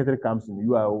anytime the secretary comes in,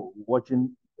 you are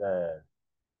watching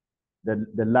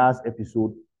the last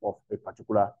episode of a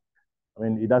particular, I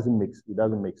mean, it doesn't make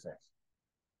sense.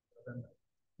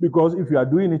 Because if you are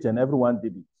doing it and everyone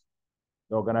did it,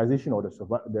 the organization or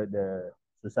the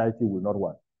society will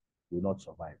not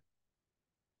survive.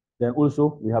 Then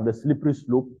also, we have the slippery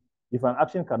slope. If an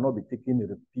action cannot be taken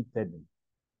repeatedly,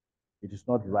 it is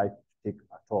not right to take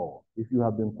at all. If you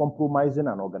have been compromising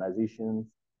an organization's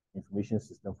information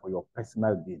system for your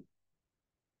personal gain,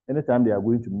 anytime they are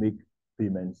going to make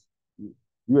payments,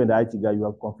 you and the IT guy, you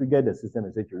have configured the system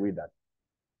in such a way that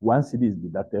one CD is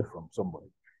deducted from somebody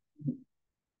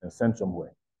and sent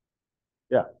somewhere.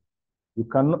 Yeah, you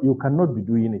cannot be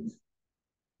doing it.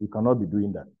 You cannot be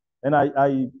doing that. And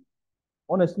I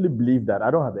honestly believe that, I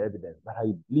don't have the evidence, but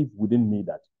I believe within me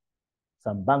that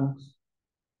some banks,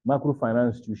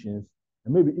 microfinance institutions,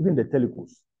 and maybe even the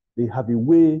telecos, they have a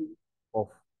way of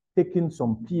taking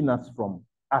some peanuts from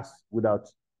us without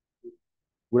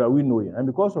we knowing. And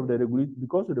because of the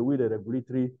way the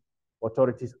regulatory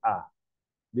authorities are,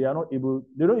 they don't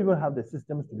even have the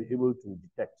systems to be able to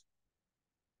detect.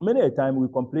 Many a time we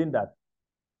complain that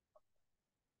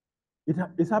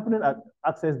it's happening at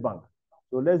Access Bank.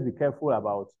 So let's be careful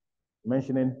about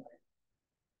mentioning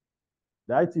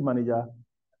the IT manager,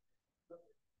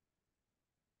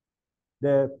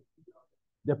 the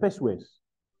passwords.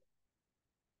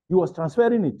 He was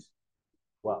transferring it.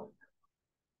 Wow.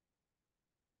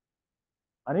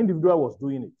 An individual was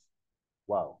doing it.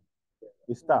 Wow.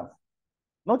 The staff,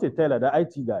 not a teller, the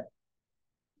IT guy.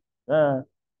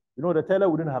 The teller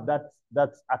wouldn't have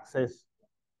that access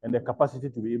and the capacity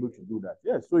to be able to do that.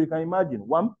 Yes, so you can imagine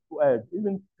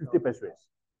even 50 pesos.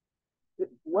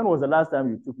 When was the last time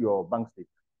you took your bank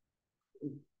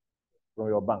statement from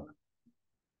your bank?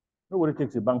 Nobody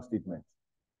takes a bank statement.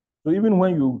 So even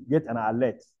when you get an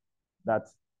alert that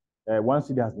one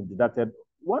CD has been deducted,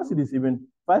 one CD is even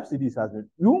 5 CDs has been,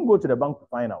 you won't go to the bank to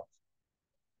find out.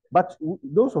 But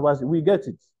those of us, we get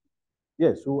it.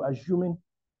 Yes, so assuming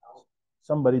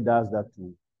somebody does that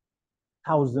to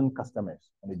 1,000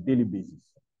 customers on a daily basis.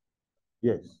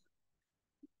 Yes.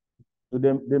 So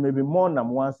there may be more than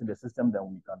once in the system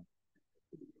than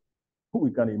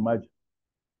we can imagine.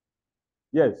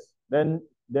 Yes. Then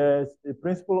there's a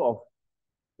principle of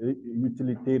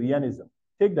utilitarianism.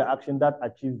 Take the action that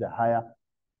achieves the higher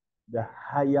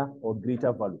or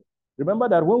greater value. Remember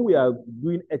that when we are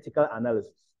doing ethical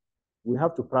analysis, we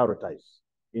have to prioritize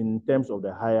in terms of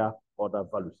the higher order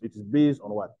values. It is based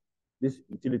on what? This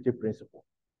utility principle.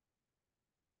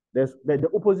 The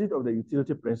opposite of the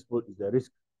utility principle is the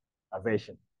risk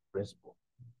aversion principle.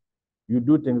 You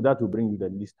do things that will bring you the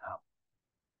least harm.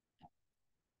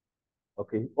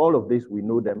 Okay, all of this, we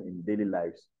know them in daily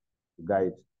lives to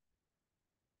guide.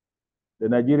 The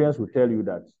Nigerians will tell you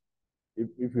that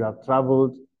if you have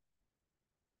traveled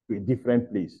to a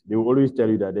different place, they will always tell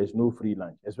you that there's no free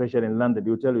lunch, especially in London. They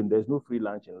will tell you there's no free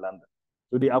lunch in London.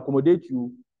 So they accommodate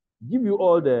you, give you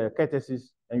all the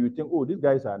courtesies, and you think, oh, these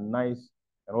guys are nice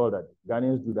and all that.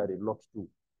 Ghanaians do that a lot too.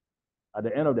 At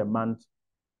the end of the month,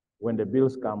 when the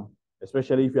bills come,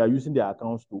 especially if you are using their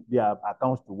accounts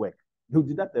to work, they'll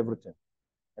deduct everything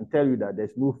and tell you that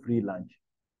there's no free lunch.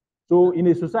 So in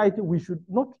a society, we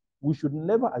should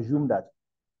never assume that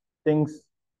things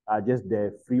are just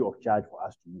there free of charge for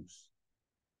us to use.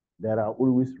 There are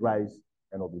always rights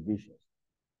and obligations.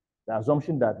 The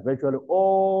assumption that virtually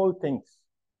all things,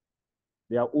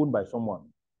 they are owned by someone.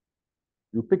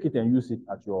 You pick it and use it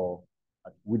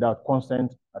without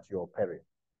consent at your peril.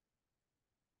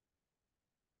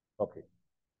 Okay.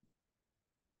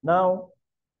 Now,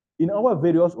 in our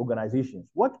various organizations,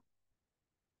 what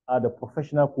are the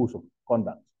professional codes of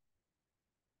conduct?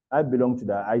 I belong to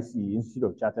the ICE, Institute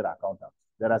of Chartered Accountants.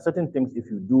 There are certain things, if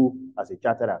you do as a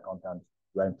chartered accountant,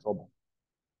 you are in trouble.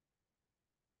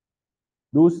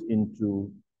 Those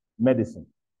into medicine,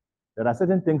 there are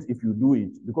certain things, if you do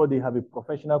it, because they have a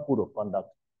professional code of conduct,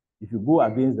 if you go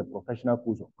against the professional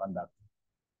codes of conduct,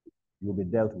 you'll be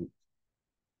dealt with.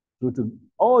 So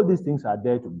all these things are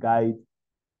there to guide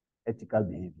ethical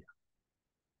behavior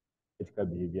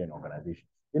in organizations.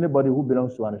 Anybody who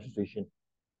belongs to an association,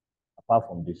 apart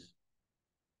from this,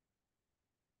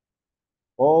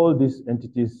 all these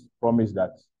entities promise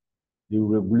that they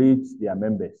will regulate their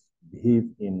members, behave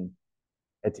in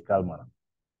ethical manner.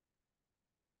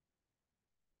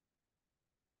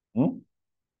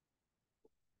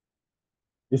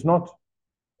 It's not.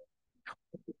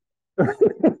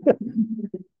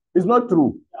 It's not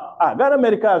true. Ghana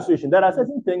Medical Association, there are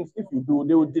certain things, if you do,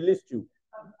 they will delist you.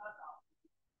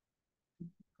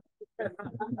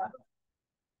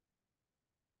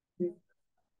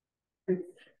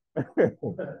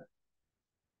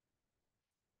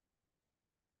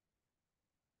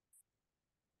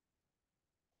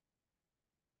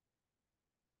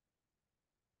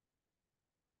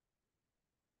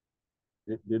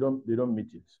 They don't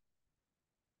meet it.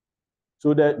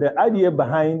 So the idea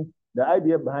behind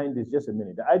this, just a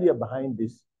minute, the idea behind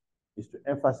this is to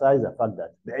emphasize the fact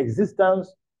that the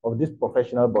existence of these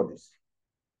professional bodies,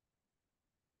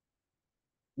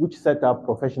 which set up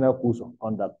professional codes of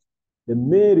conduct, the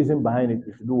main reason behind it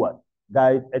is to do what?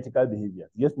 Guide ethical behavior.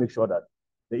 Just make sure that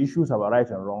the issues of right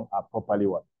and wrong are properly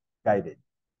what? Guided.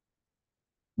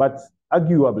 But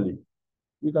arguably,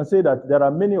 we can say that there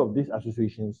are many of these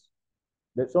associations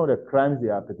that some of the crimes they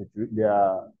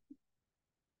are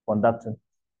conducting,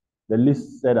 the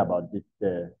least said about it,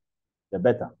 the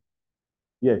better.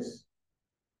 Yes.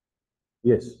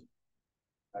 Yes.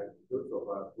 Like those of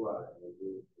us who are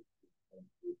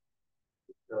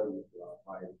tell you to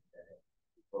avoid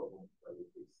problem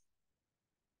politics,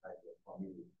 like the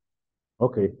community.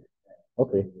 Okay.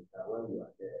 Okay. When you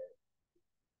are there,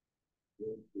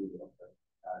 you do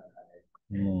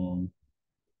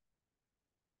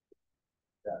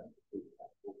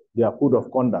their code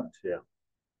of conduct here.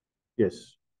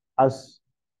 Yes. As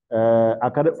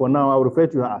for now, I will refer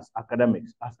to you as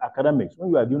academics. As academics, when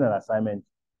you are doing an assignment,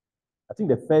 I think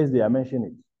the first day I mentioned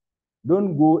it,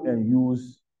 don't go and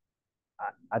use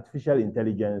artificial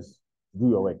intelligence to do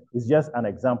your work. It's just an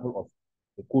example of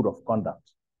a code of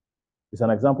conduct. It's an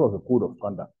example of a code of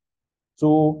conduct.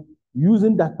 So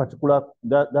using that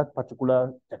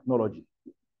particular technology,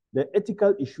 the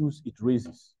ethical issues it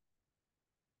raises,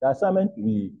 the assignment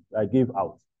I gave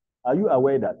out, are you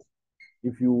aware that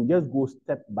if you just go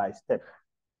step by step,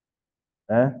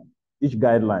 each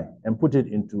guideline and put it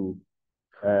into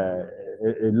a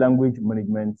language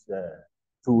management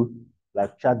tool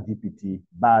like ChatGPT,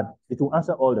 BAD, it will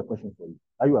answer all the questions for you.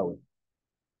 Are you aware?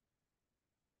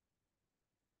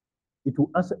 It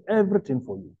will answer everything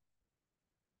for you.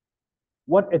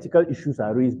 What ethical issues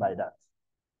are raised by that?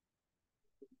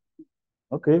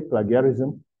 Okay,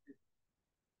 plagiarism.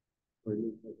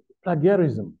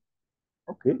 Plagiarism.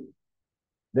 Okay.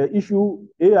 The issue,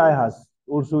 AI has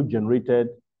also generated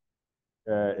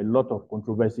a lot of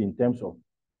controversy in terms of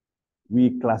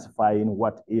we classifying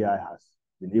what AI has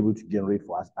been able to generate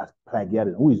for us as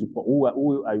plagiarism.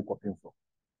 Who are you copying from?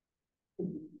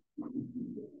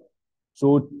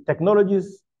 So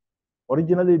technologies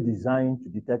originally designed to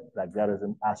detect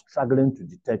plagiarism are struggling to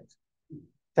detect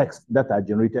texts that are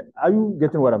generated. Are you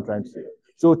getting what I'm trying to say?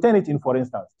 So Turnitin, for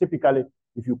instance, typically,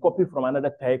 if you copy from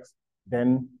another text,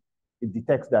 then it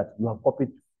detects that you have copied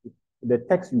the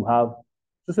text you have,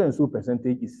 so and so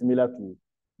percentage is similar to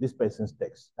this person's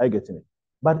text. Are you getting it?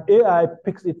 But AI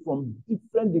picks it from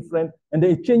different, and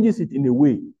then it changes it in a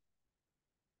way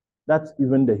that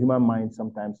even the human mind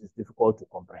sometimes is difficult to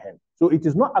comprehend. So it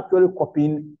is not actually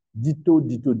copying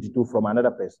ditto from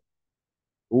another person.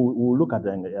 We'll look at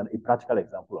a practical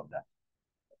example of that.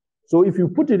 So if you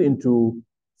put it into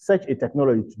such a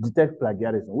technology to detect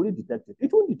plagiarism, will it detect it?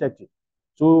 It won't detect it.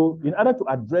 So in order to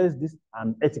address this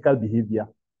unethical behavior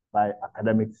by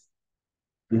academics,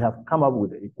 they have come up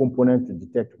with a component to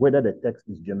detect whether the text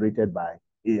is generated by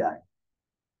AI.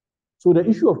 So the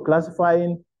issue of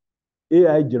classifying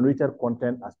AI-generated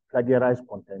content as plagiarized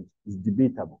content is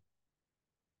debatable.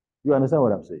 You understand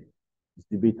what I'm saying? It's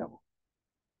debatable.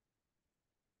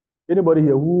 Anybody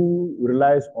here who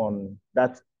relies on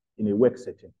that in a work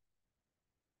setting?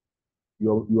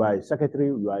 You are a secretary,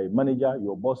 you are a manager,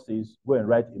 your boss says, go and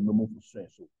write a memo for so and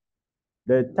so.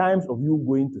 The times of you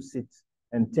going to sit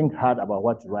and think hard about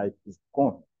what to write is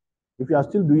gone. If you are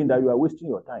still doing that, you are wasting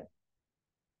your time.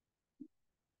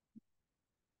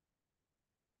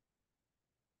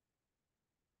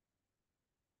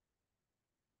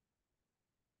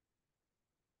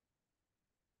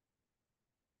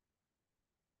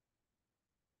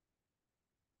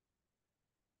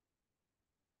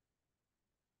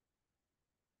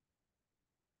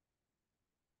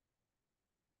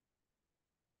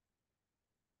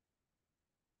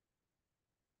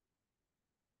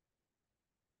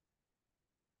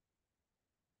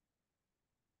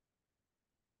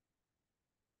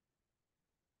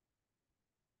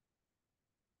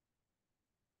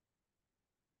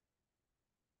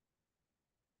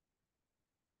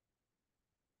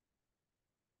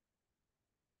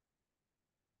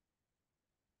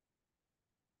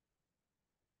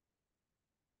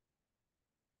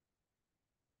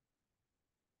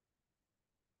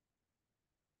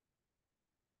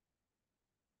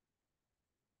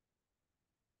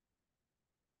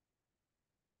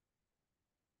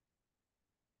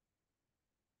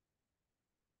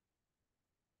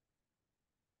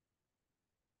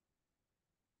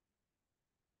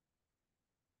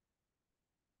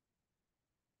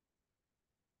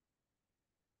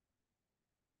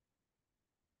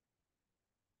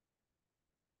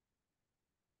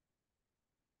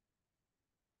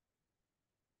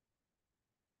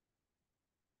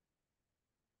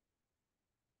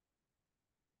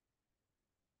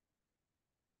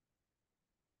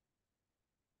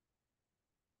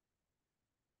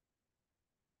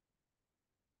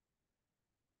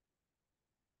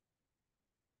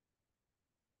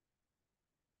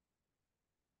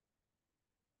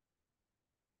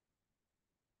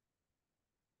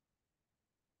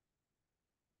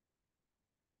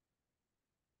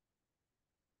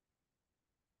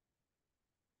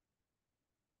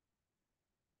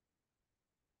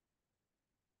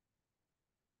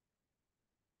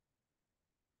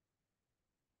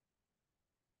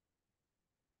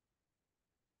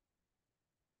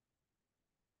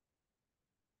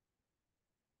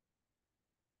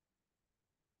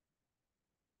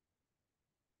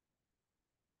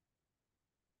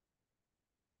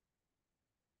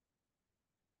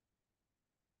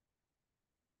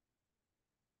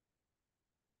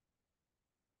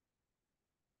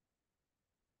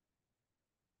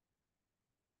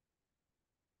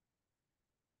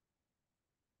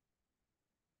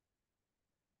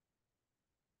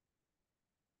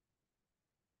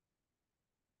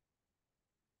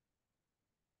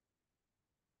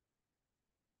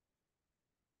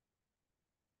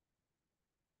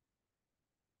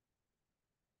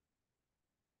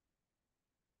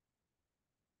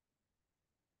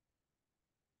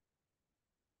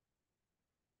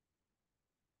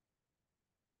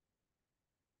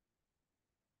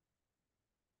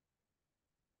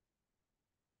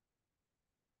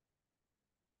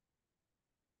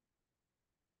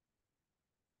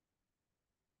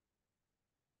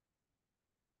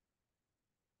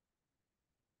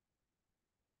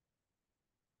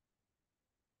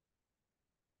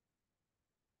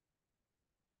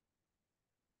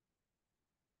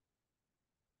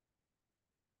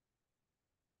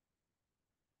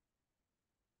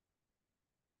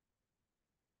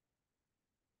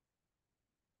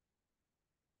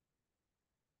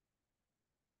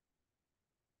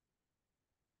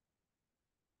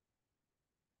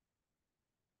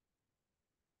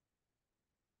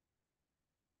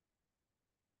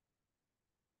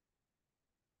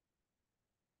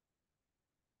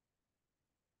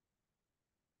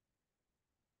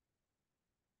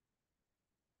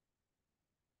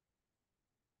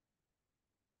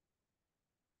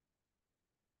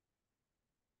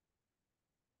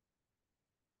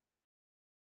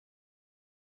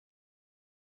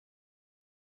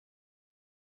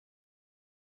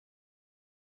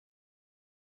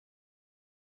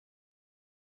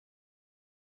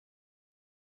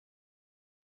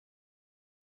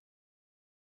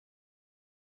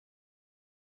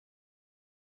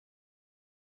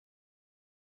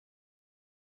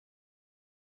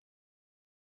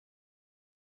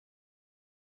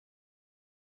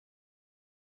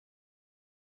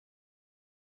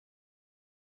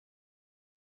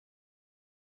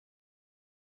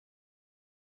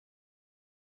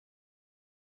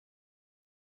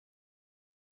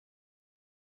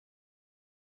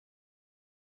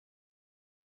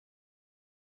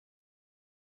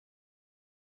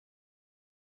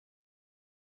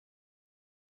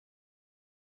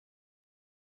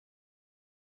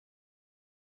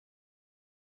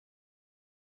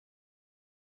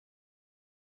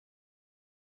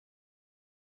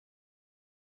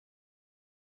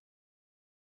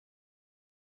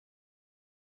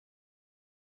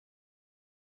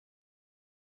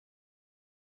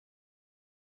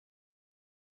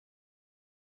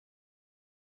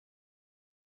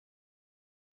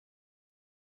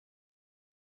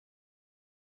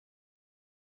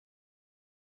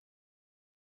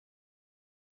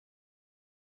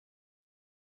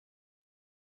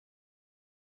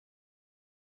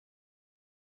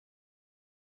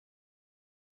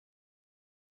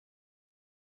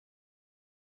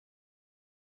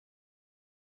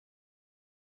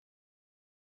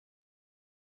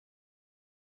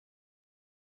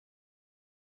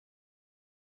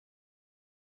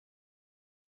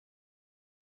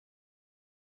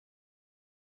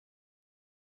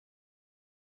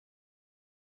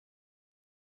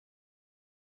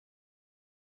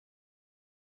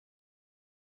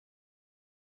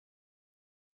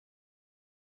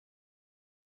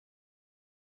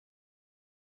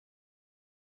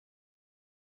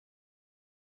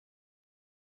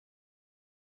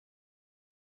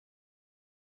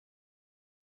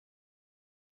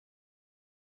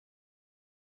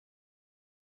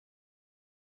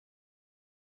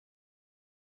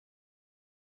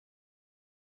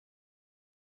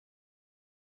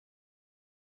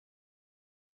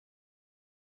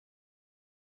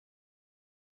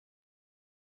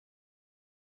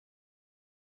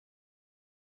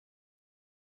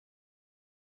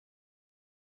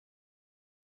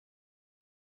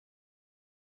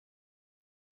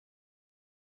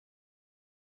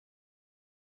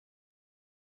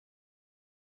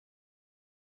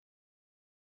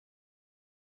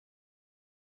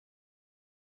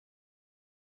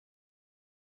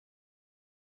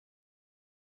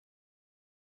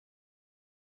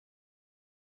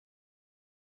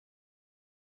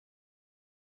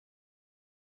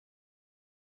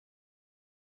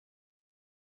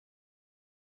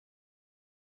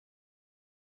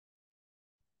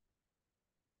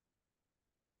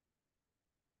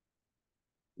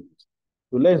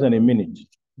 So less than a minute.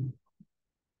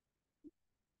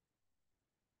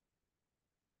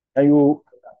 And you,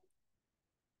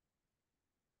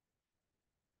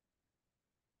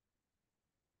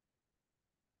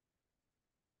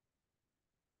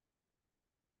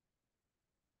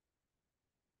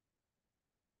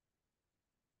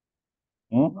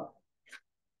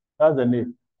 that's the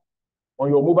name. On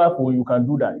your mobile phone, you can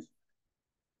do that.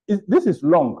 This is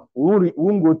long. We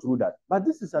won't go through that. But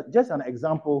this is just an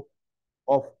example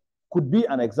of, could be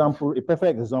an example, a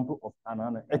perfect example of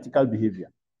an ethical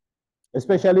behavior,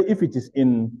 especially if it is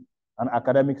in an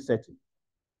academic setting.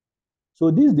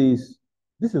 So these days,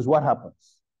 this is what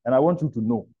happens. And I want you to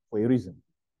know for a reason.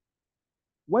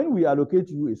 When we allocate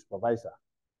you a supervisor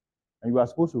and you are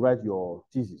supposed to write your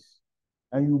thesis,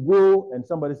 and you go and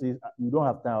somebody says, you don't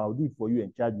have time, I'll do it for you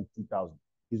and charge you 2,000.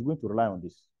 He's going to rely on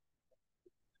this.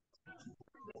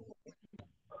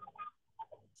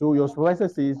 So your supervisor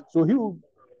says, so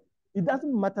it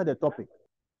doesn't matter the topic.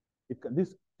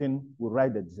 This thing will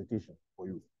write the dissertation for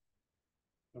you.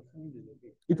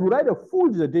 It will write a full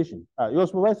dissertation. Your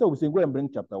supervisor will say, go and bring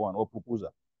chapter 1 or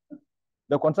proposal.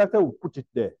 The contractor will put it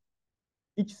there,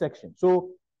 each section. So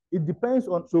it depends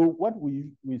on, so what we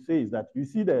say is that you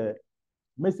see the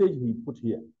message he put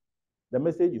here. The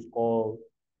message is called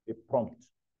a prompt.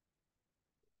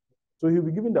 So he'll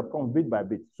be giving the prompt bit by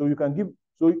bit. So you can give,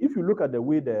 so if you look at the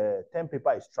way the term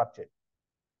paper is structured,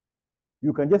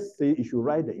 you can just say it should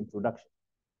write the introduction.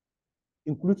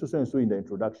 Include so and so in the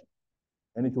introduction.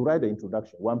 And it will write the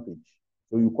introduction, 1 page.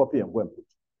 So you copy and go and put.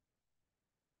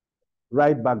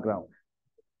 Write background.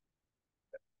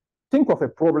 Think of a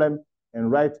problem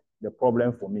and write the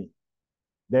problem for me.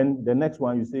 Then the next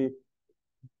one, you say,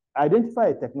 identify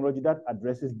a technology that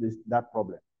addresses that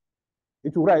problem.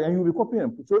 It will write, and you'll be copying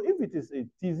and put. So if it is a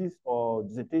thesis or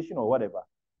dissertation or whatever,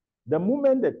 the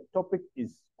moment the topic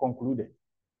is concluded,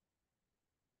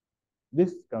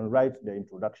 this can write the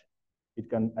introduction. It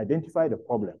can identify the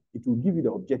problem. It will give you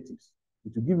the objectives.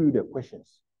 It will give you the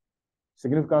questions,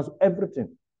 significance,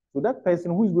 everything. So that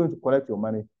person who is going to collect your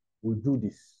money will do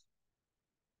this.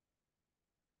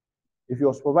 If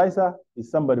your supervisor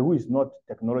is somebody who is not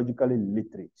technologically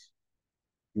literate,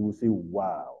 he will say,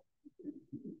 wow.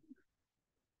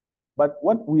 But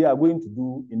what we are going to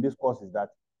do in this course is that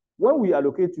when we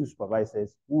allocate you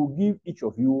supervisors, we will give each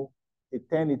of you a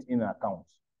Turnitin account.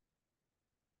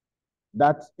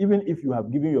 That even if you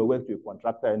have given your work to a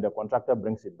contractor and the contractor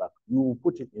brings it back, you will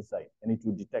put it inside and it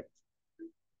will detect.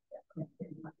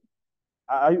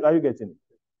 Are you getting it?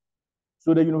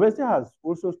 So the university has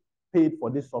also paid for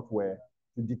this software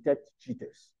to detect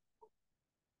cheaters.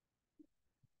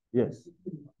 Yes.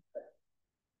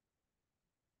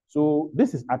 So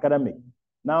this is academic.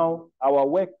 Now,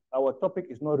 our topic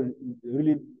is not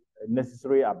really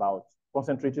necessarily about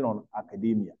concentrating on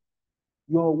academia.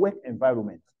 Your work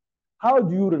environment. How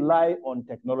do you rely on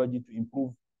technology to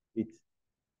improve it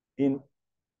in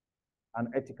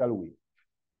an ethical way?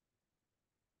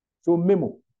 So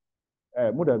memo.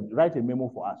 Muda, write a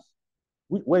memo for us.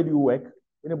 Where do you work?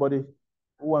 Anybody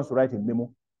who wants to write a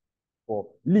memo for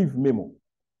leave memo?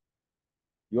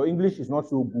 Your English is not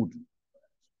so good.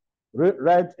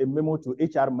 Write a memo to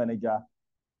HR manager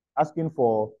asking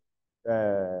for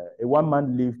a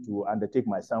 1-month leave to undertake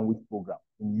my sandwich program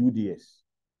in UDS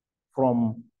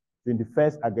from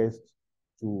 21st August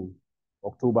to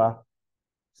October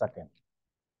 2nd.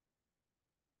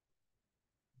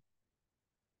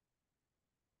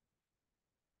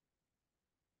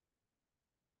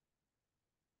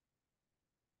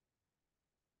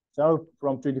 So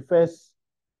from 21st,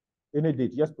 any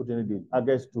date, just put any date,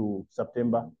 August to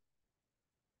September.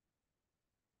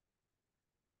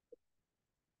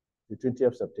 The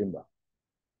 20th September.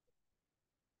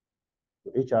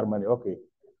 So HR money, okay.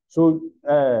 So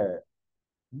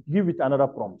give it another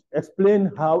prompt.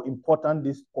 Explain how important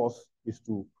this course is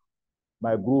to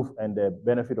my growth and the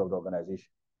benefit of the organization.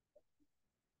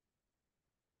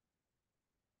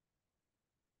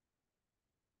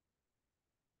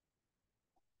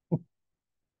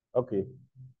 Okay.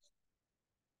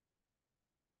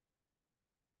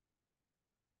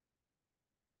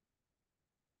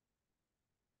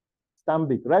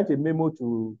 Stanbic, write a memo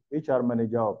to HR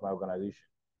manager of my organization.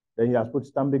 Then he has put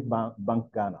Stanbic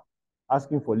Bank Ghana,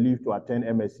 asking for leave to attend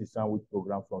MSc Sandwich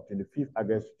program from 25th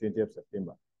August to 20th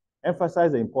September.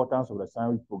 Emphasize the importance of the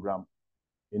Sandwich program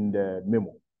in the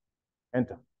memo.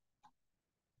 Enter.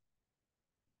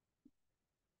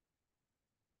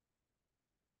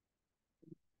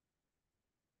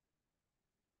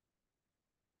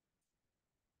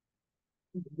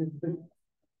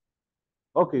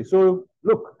 Okay, so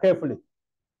look carefully.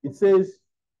 It says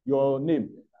your name.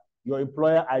 your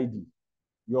employer ID,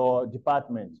 your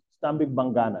department, Stanbic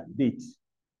Bank Ghana, date.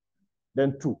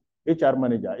 Then 2, HR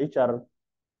manager,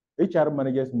 HR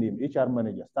manager's name, HR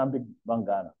manager, Stanbic Bank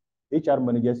Ghana, HR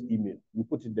manager's email. You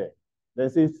put it there. Then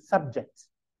it says subject,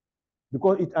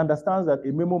 because it understands that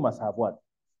a memo must have what?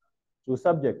 So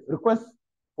subject, request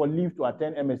for leave to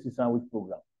attend MSc Sandwich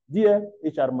program. Dear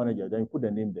HR manager, then you put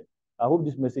the name there. I hope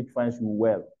this message finds you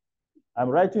well. I'm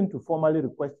writing to formally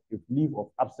request a leave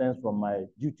of absence from my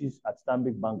duties at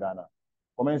Stanbic Bank Ghana,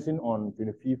 commencing on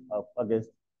 25th of August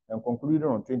and concluding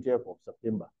on 20th of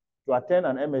September, to attend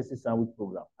an MSc Sandwich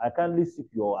program. I kindly seek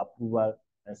your approval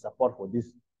and support for this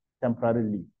temporary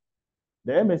leave.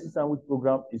 The MSc Sandwich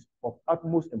program is of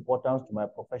utmost importance to my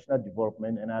professional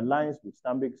development and aligns with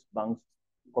Stanbic Bank's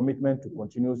commitment to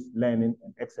continuous learning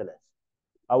and excellence.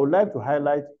 I would like to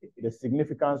highlight the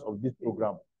significance of this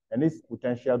program and its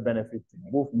potential benefit to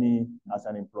both me as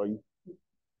an employee.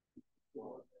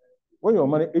 When your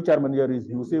HR manager is,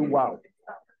 he will say, wow.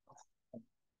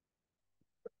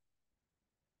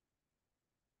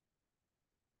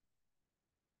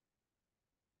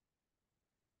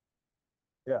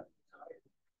 Yeah.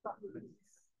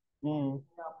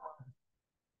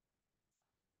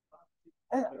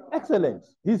 Excellent.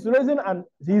 He's raising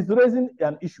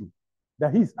an issue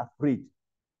that he's afraid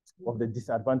of the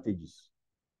disadvantages.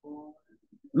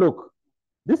 Look,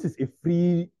 this is a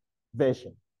free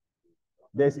version.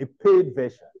 There's a paid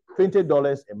version,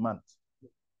 $20 a month.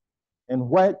 And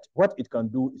what it can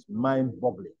do is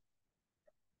mind-boggling.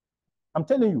 I'm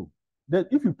telling you that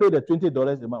if you pay the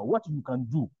 $20 a month, what you can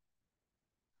do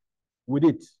with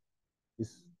it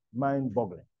is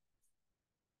mind-boggling.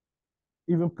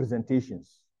 Even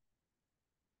presentations,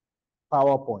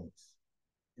 PowerPoints,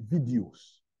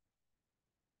 videos.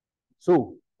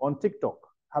 So on TikTok,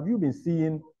 have you been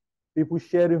seeing people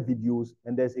sharing videos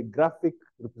and there's a graphic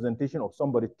representation of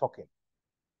somebody talking?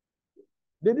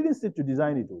 They didn't sit to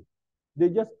design it. They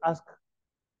just ask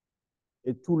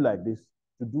a tool like this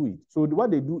to do it. So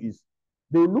what they do is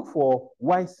they look for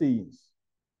wise sayings.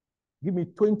 Give me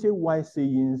 20 wise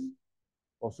sayings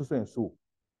of so and so,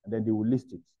 and then they will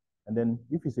list it. And then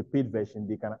if it's a paid version,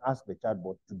 they can ask the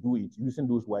chatbot to do it using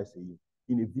those wise sayings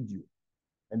in a video.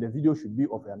 And the video should be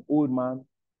of an old man,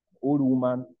 an old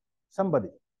woman, somebody.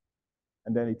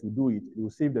 And then it will do it. It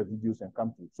will save the videos and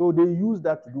come to it. So they use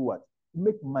that to do what? To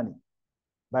make money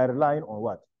by relying on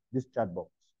what? This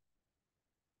chatbots.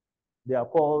 They are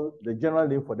called, the general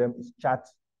name for them is chat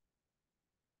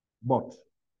bot.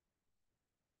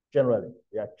 Generally,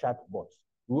 they are chat bots.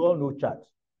 We all know chat.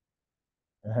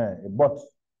 A bot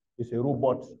is a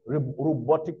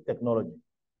robotic technology.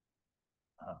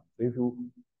 So if you,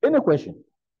 any question,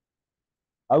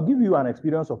 I'll give you an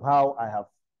experience of how I have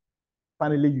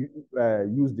finally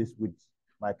used this with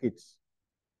my kids.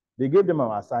 They gave them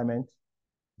an assignment,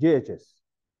 JHS,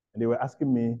 and they were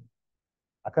asking me,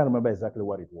 I can't remember exactly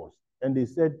what it was. And they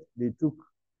said they took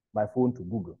my phone to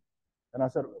Google. And I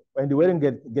said, and they weren't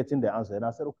getting the answer. And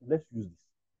I said, okay, let's use this.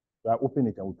 So I opened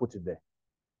it and we put it there.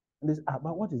 And they said,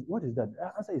 but what is that?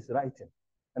 The answer is writing.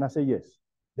 And I said, yes.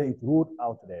 Then it wrote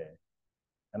out there.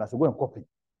 And I said, go and copy.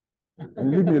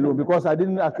 And leave me alone because I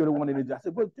didn't actually want it. I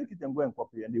said, go take it and go and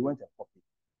copy. And they went and copied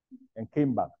and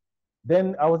came back.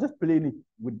 Then I was just playing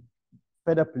it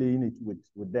further playing it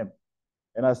with them.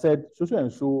 And I said, so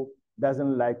and so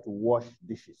doesn't like to wash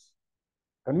dishes.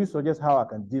 Can you suggest how I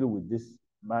can deal with this?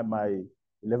 My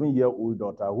 11-year-old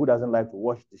daughter who doesn't like to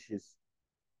wash dishes,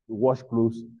 to wash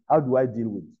clothes, how do I deal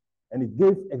with it? And it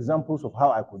gave examples of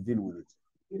how I could deal with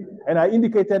it. And I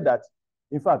indicated that,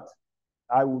 in fact,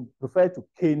 I would prefer to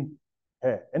cane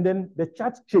her. And then the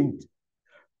chat changed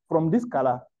from this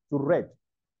color to red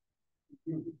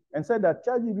and said that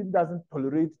ChatGPT doesn't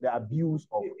tolerate the abuse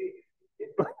of.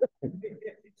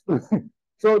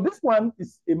 So this one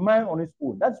is a mind on its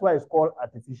own. That's why it's called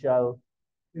artificial.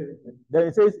 Then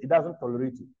it says it doesn't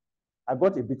tolerate it. I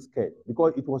got a bit scared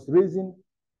because it was raising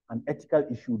an ethical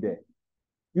issue there.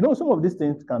 You know, some of these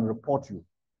things can report you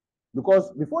because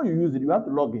before you use it, you have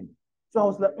to log in. So I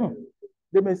was like,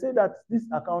 they may say that this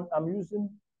account I'm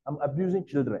abusing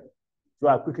children. So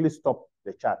I quickly stopped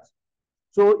the chat.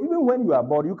 So even when you are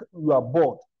bored,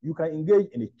 you can engage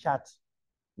in a chat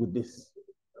with this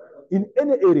in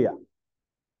any area.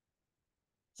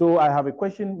 So I have a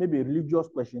question, maybe a religious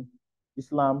question,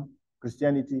 Islam,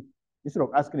 Christianity. Instead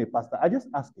of asking a pastor, I just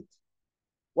ask it.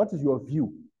 What is your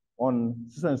view on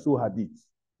so and so hadith?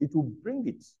 It will bring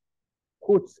it,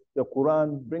 quote the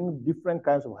Quran, bring different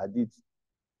kinds of hadiths,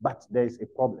 but there is a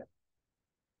problem.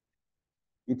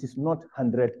 It is not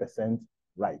 100%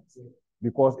 right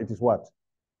because it is what?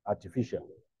 Artificial.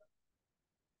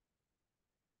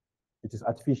 It It is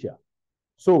artificial.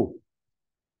 So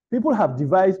people have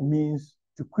devised means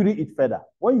to query it further.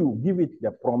 When you give it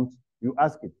the prompt, you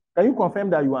ask it, can you confirm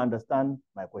that you understand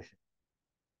my question?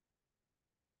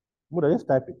 Muda, just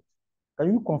type it.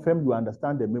 Can you confirm you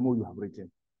understand the memo you have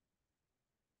written?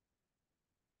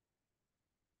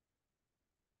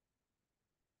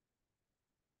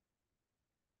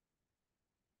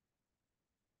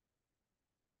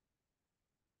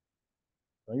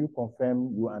 Can you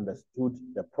confirm you understood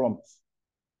the prompts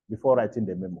before writing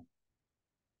the memo?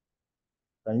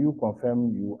 Can you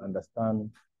confirm you understand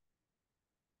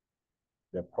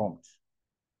the prompt?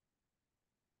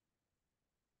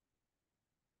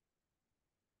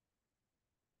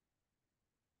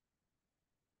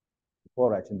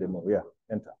 Before writing the memo, yeah,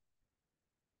 enter.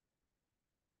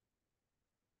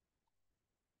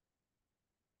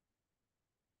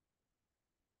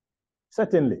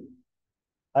 Certainly,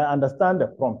 I understand the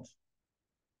prompt.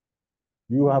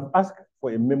 You have asked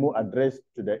for a memo addressed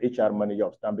to the HR manager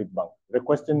of Stanbic Bank,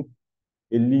 requesting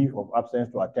a leave of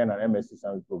absence to attend an MSc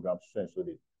Sandwich program. So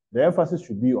the emphasis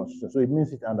should be on, so it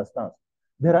means it understands.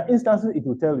 There are instances it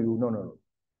will tell you, no.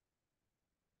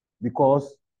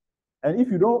 Because, and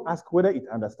if you don't ask whether it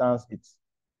understands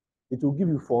it will give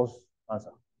you false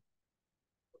answer.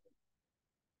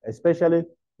 Especially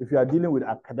if you are dealing with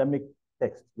academic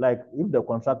text, like if the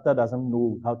contractor doesn't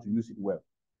know how to use it well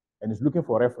and is looking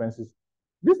for references,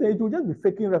 it will just be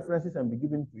faking references and be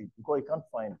given to it because it can't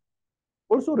find.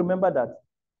 Also remember that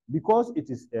because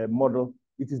it is a model,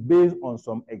 it is based on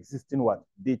some existing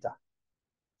data.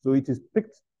 So it is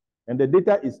picked and the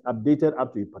data is updated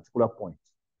up to a particular point.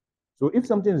 So if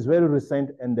something is very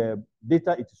recent and the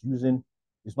data it is using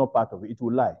is not part of it, it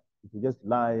will lie. It will just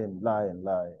lie and lie and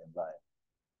lie and lie.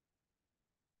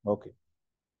 Okay.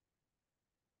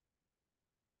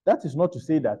 That is not to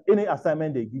say that any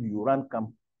assignment they give you, run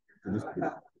come to this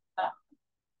place.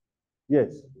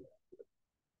 Yes.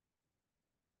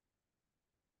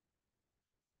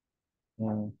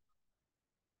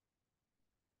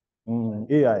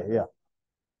 AI, yeah.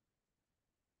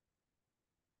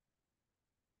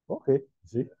 Okay,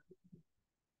 see.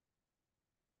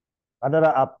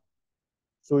 Another app.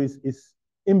 So it's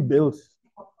inbuilt.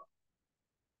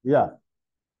 Yeah.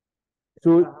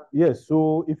 So yes,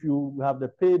 so if you have the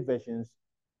paid versions,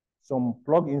 some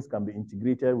plugins can be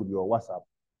integrated with your WhatsApp.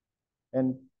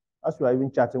 And as you are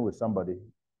even chatting with somebody,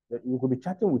 you could be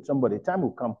chatting with somebody, time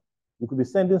will come, you could be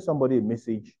sending somebody a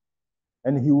message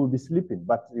and he will be sleeping,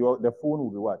 but the phone will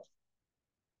be what?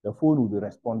 The phone will be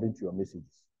responding to your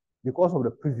messages. Because of the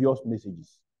previous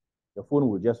messages, the phone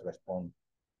will just respond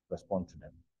to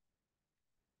them.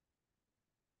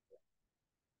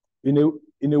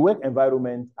 In a work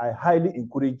environment, I highly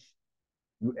encourage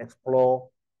you explore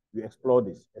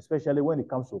this, especially when it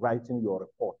comes to writing your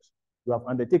report. You have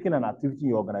undertaken an activity in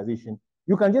your organization.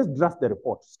 You can just draft the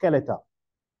report, skeletal,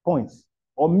 points,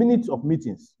 or minutes of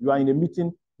meetings. You are in a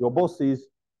meeting, your boss says,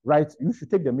 right, you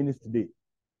should take the minutes today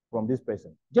from this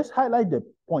person. Just highlight the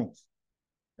points.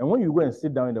 And when you go and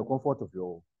sit down in the comfort of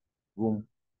your room,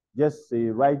 just say,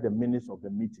 write the minutes of the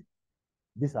meeting.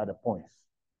 These are the points.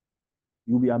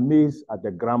 You'll be amazed at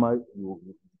the grammar you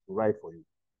write for you.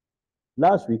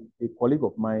 Last week, a colleague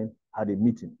of mine had a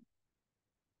meeting,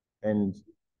 and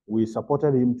we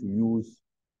supported him to use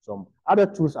some other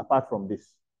tools apart from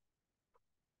this.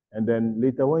 And then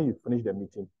later, when he finished the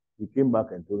meeting, he came back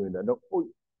and told me that, oh,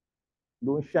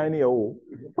 don't shine here. Oh.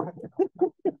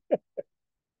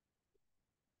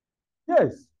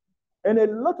 Yes. And a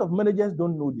lot of managers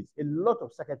don't know this. A lot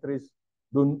of secretaries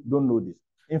don't know this.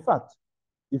 In fact,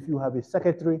 if you have a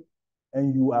secretary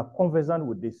and you are conversant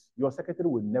with this, your secretary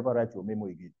will never write your memo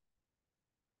again.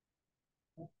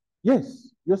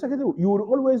 Yes, your secretary, you will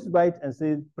always write and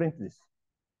say, print this.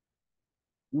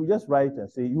 You just write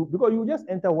and say, because you just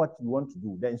enter what you want to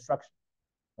do, the instruction,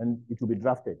 and it will be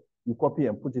drafted. You copy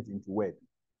and put it into Word.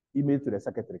 Email to the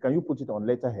secretary. Can you put it on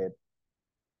letterhead?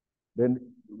 Then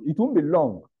it won't be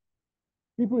long.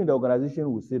 People in the organization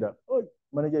will say that, oh,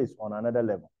 manager is on another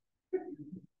level.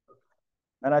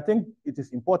 And I think it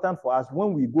is important for us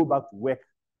when we go back to work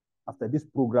after this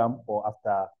program or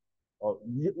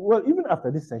even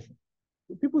after this session,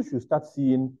 people should start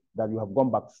seeing that you have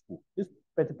gone back to school. These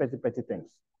petty things.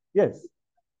 Yes.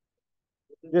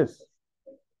 Yes.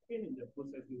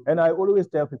 And I always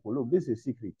tell people, look, this is a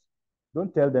secret.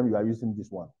 Don't tell them you are using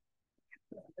this one.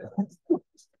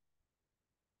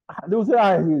 They will say,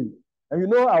 and you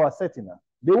know our setting.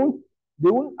 They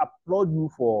won't applaud you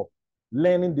for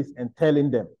learning this and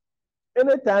telling them.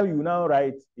 Anytime you now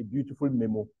write a beautiful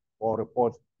memo or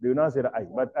report, they will now say,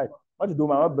 what do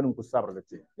my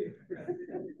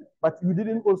but you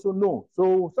didn't also know.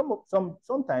 So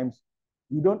sometimes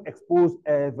you don't expose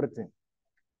everything.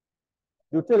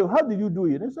 They'll tell you, how did you do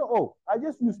it? And say, oh, I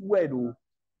just used Word.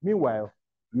 Meanwhile,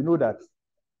 you know that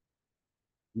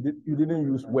you didn't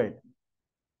use Word.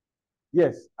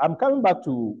 Yes, I'm coming back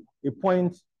to a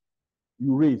point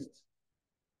you raised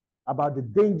about the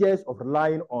dangers of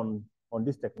relying on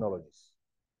these technologies.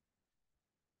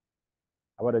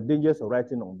 About the dangers of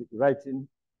writing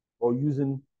or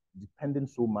using, depending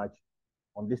so much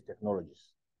on these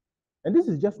technologies. And this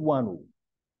is just one.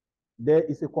 There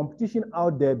is a competition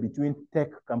out there between tech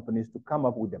companies to come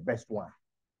up with the best one.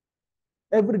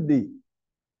 Every day.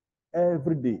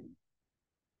 Every day.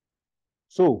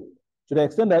 So, to the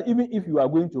extent that even if you are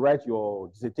going to write your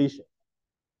dissertation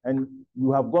and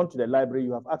you have gone to the library,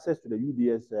 you have access to the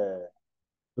UDS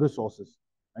resources,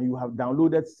 and you have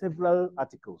downloaded several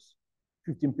articles,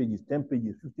 15 pages, 10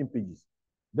 pages, 15 pages.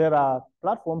 There are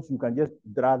platforms you can just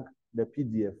drag the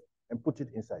PDF and put it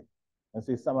inside and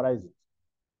say, summarize it.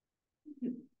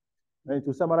 And it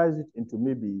will summarize it into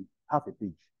maybe half a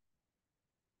page.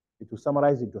 It will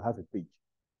summarize it to half a page.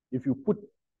 If you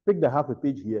pick the half a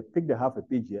page here, pick the half a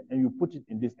page here, and you put it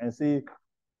in this and say,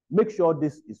 make sure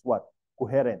this is what?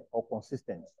 Coherent or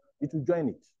consistent. It will join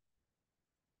it.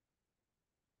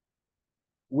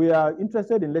 We are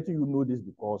interested in letting you know this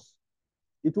because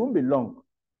it won't be long.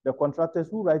 The contractors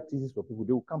who write thesis for people,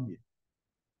 they will come here.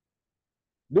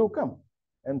 They will come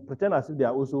and pretend as if they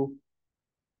are also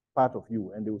part of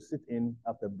you, and they will sit in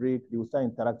after break. They will start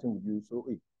interacting with you. So,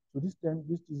 hey, so this time,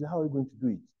 this is how we're going to do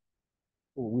it.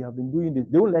 Oh, we have been doing this.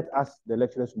 They will let us, the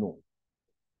lecturers, know.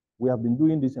 We have been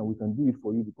doing this, and we can do it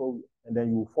for you because, and then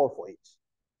you will fall for it.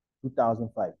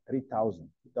 2005, 3000,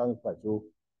 2005. So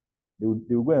they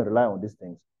will go and rely on these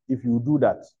things. If you do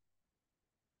that,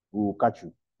 we will catch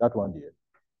you. That one there.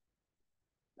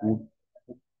 We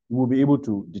will be able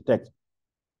to detect.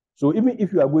 So even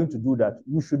if you are going to do that,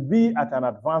 you should be at an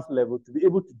advanced level to be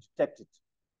able to detect it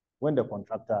when the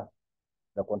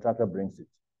contractor brings it.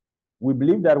 We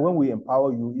believe that when we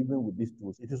empower you, even with these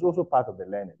tools, it is also part of the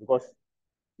learning because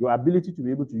your ability to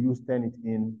be able to use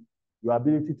Turnitin, your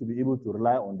ability to be able to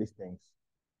rely on these things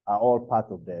are all part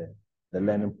of the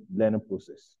learning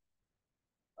process.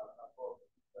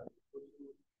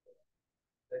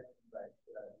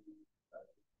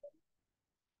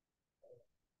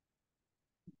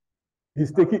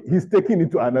 He's taking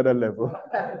it to another level.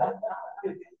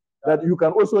 That you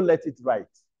can also let it write.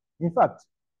 In fact,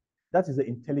 that is the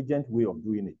intelligent way of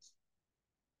doing it.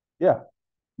 Yeah,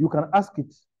 you can ask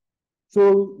it.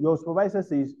 So your supervisor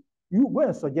says, you go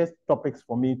and suggest topics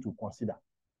for me to consider.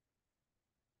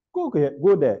 Go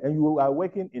there, and you are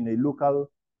working in a local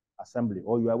assembly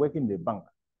or you are working in a bank.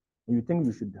 And you think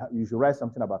you should write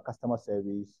something about customer service,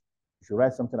 you should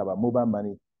write something about mobile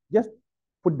money. Just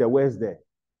put the words there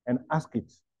and ask it.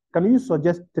 Can you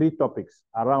suggest 3 topics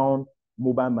around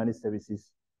mobile money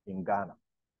services in Ghana?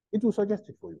 It will suggest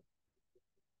it for you.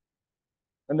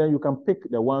 And then you can pick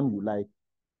the one you like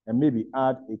and maybe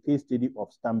add a case study of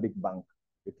Stanbic Bank,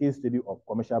 a case study of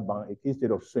Commercial Bank, a case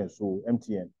study of so-and-so,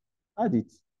 MTN. Add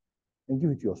it and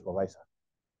give it to your supervisor.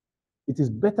 It is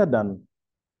better than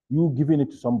you giving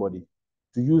it to somebody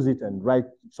to use it and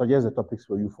suggest the topics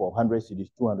for you for 100 cedis,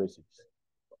 200 cedis.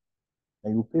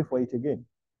 And you pay for it again.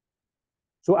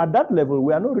 So at that level,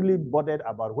 we are not really bothered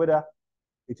about whether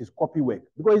it is copy work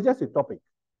because it's just a topic.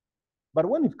 But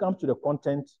when it comes to the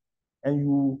content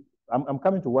and I'm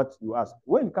coming to what you asked.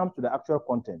 When it comes to the actual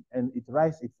content and it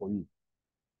writes it for you,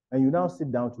 and you now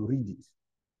sit down to read it,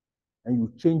 and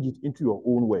you change it into your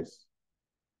own words,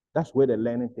 that's where the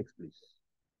learning takes place.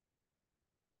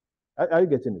 Are you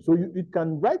getting it? So it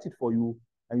can write it for you,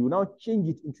 and you now change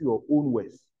it into your own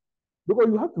words. Because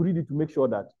you have to read it to make sure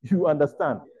that you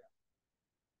understand.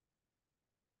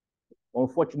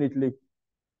 Unfortunately,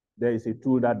 there is a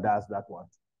tool that does that one.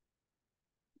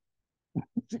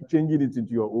 Changing it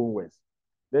into your own words.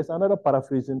 There's another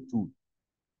paraphrasing tool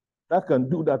that can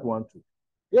do that one too.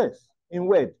 Yes, in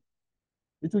Word.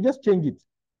 It will just change it.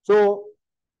 So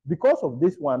because of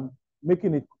this one,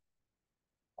 making it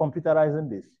computerizing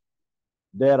this,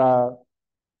 there are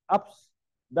apps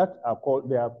that are called,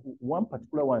 one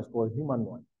particular one is called Human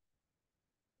One.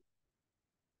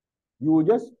 You will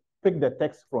just pick the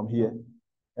text from here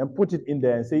and put it in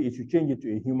there and say it should change it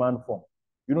to a human form.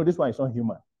 You know, this one is not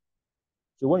human.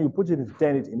 So when you put it into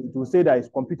Turnitin, it will say that it's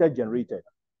computer generated.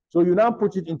 So you now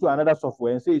put it into another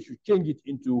software and say it should change it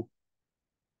into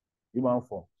human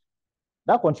form.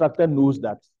 That contractor knows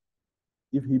that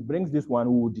if he brings this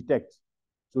one, we will detect.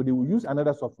 So they will use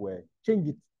another software, change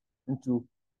it into,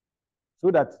 so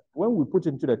that when we put it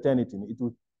into the Turnitin, it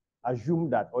will assume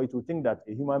that, or it will think that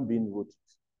a human being wrote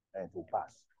it and it will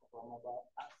pass.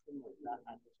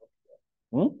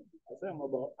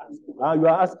 You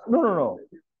are asking? No.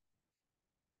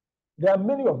 There are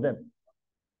many of them.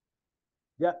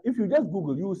 If you just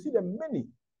Google, you will see them many.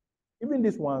 Even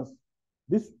these ones,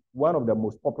 this one of the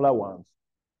most popular ones,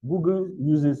 Google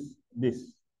uses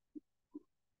this.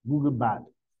 Google Bard.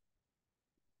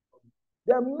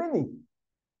 There are many.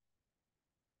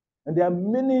 And there are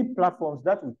many platforms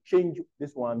that will change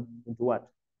this one into what?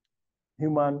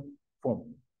 Human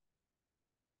form.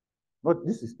 But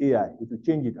this is AI. It will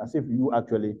change it as if you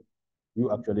actually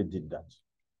did that.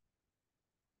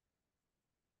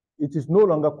 It is no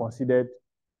longer considered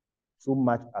so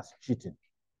much as cheating.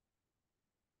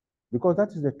 Because that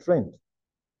is the trend.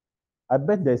 I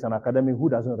bet there's an academic who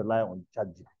doesn't rely on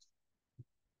ChatGPT.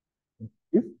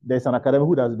 If there's an academic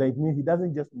who does that, it means he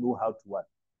doesn't just know how to what?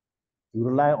 You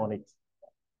rely on it.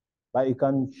 But it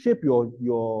can shape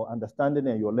your understanding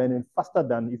and your learning faster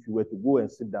than if you were to go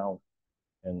and sit down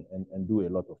and do a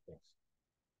lot of things.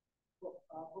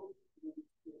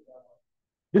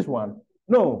 This one?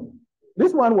 No.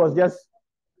 This one was just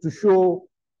to show,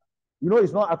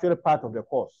 it's not actually part of the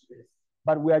course.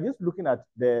 But we are just looking at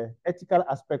the ethical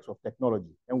aspects of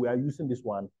technology, and we are using this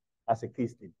one as a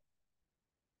case study.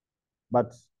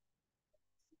 But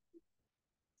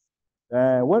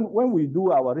when we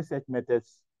do our research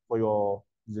methods for your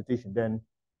dissertation, then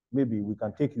maybe we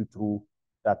can take you through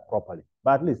that properly.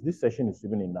 But at least this session is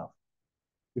even enough.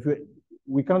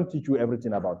 We can't teach you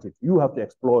everything about it. You have to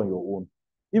explore on your own.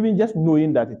 Even just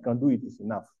knowing that it can do it is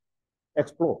enough.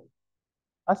 Explore.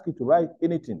 Ask it to write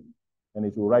anything, and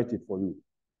it will write it for you.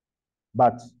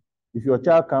 But if your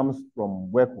child comes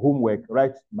from homework,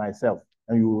 write myself,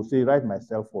 and you will say, write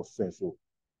myself for so.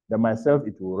 The myself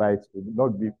it will write, it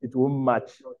won't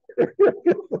match. It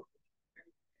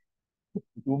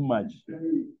won't match.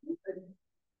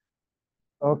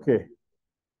 Okay.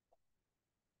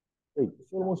 Hey,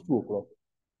 it's almost 2 o'clock.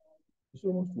 It's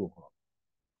almost 2 o'clock.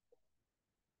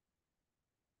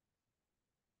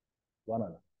 One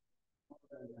hour.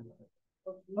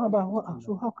 No, but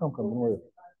so how come?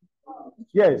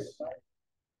 Yes.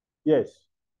 Yes.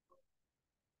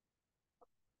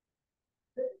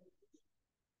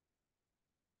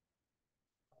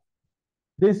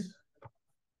 This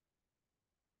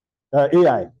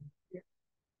AI.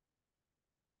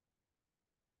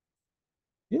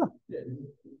 Yeah.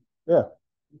 Yeah.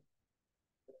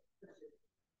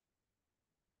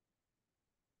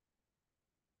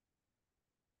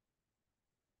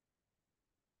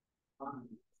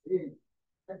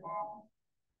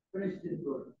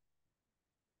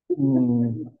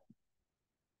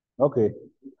 Okay.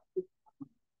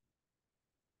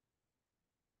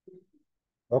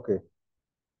 Okay.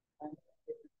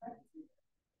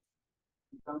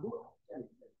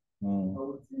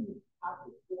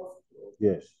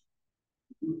 Yes.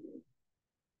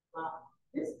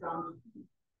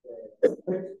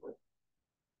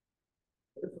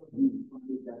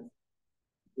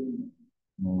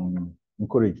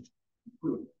 Encouraged.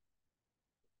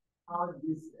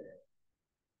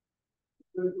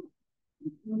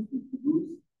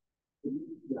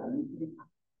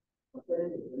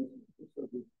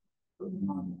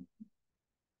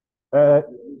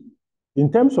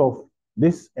 In terms of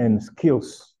this and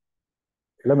skills,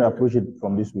 let me approach it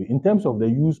from this way. In terms of the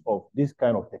use of this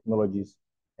kind of technologies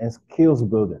and skills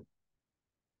building,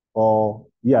 or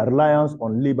reliance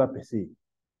on labor per se,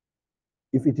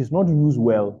 if it is not used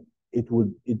well, it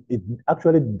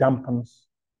actually dampens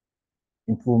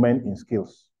improvement in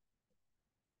skills.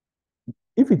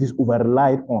 If it is over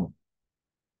relied on,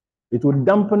 it will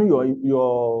dampen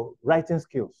your writing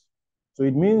skills. So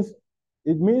it means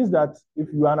that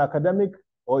if you are an academic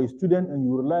or a student and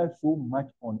you rely so much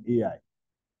on AI,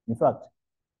 in fact,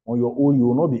 on your own, you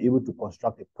will not be able to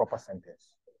construct a proper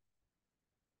sentence.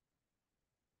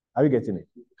 Are you getting it?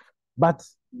 But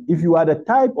if you are the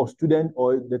type of student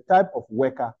or the type of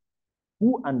worker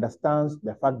who understands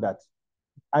the fact that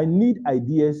I need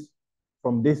ideas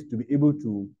from this to be able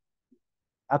to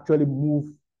actually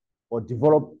move or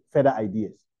develop further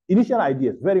ideas. Initial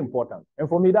ideas, very important. And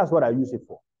for me, that's what I use it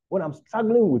for. When I'm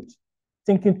struggling with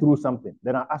thinking through something,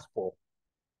 then I ask for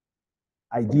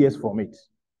ideas from it.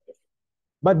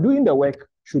 But doing the work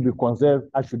should be conserved.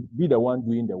 I should be the one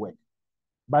doing the work.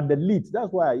 But the leads,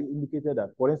 that's why I indicated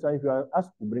that, for instance, if you are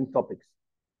asked to bring topics,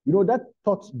 that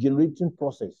thought generating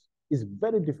process is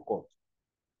very difficult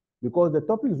because the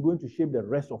topic is going to shape the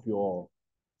rest of your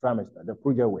trimester, the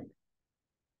project work.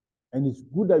 And it's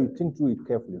good that you think through it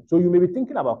carefully. So you may be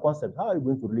thinking about concepts. How are you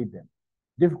going to relate them?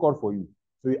 Difficult for you.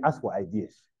 So you ask for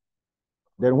ideas.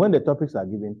 Then when the topics are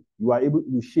given, you are able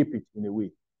to shape it in a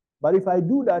way. But if I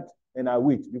do that and I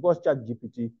wait, because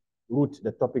ChatGPT wrote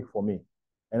the topic for me,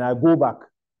 and I go back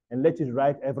and let it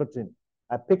write everything,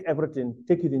 I pick everything,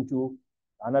 take it into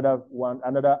another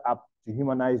app to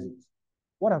humanize it.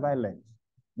 What have I learned?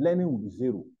 Learning will be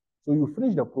zero. So you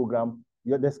finish the program,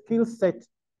 the skill set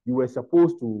you were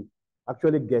supposed to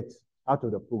actually get out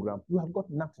of the program, you have got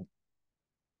nothing.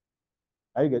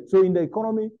 So in the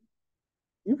economy,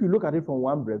 if you look at it from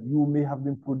one breath, you may have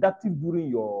been productive during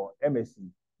your MSc,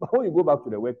 but when you go back to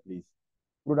the workplace,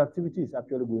 productivity is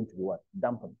actually going to be what?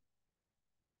 Dampened.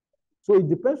 So it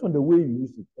depends on the way you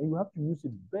use it, and you have to use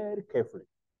it very carefully.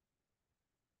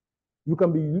 You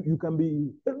can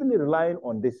be heavily relying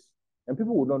on this, and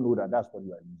people will not know that that's what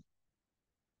you are using.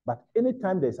 But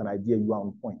anytime there's an idea, you are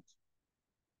on point.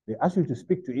 They ask you to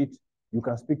speak to it, you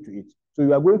can speak to it. So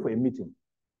you are going for a meeting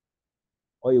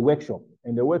or a workshop,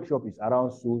 and the workshop is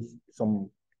around some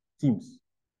themes.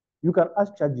 You can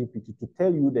ask ChatGPT to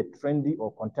tell you the trendy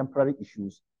or contemporary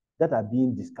issues that are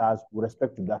being discussed with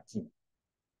respect to that theme.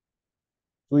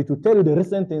 So it will tell you the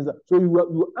recent things. So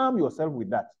you arm yourself with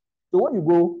that. So when you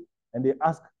go and they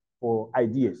ask for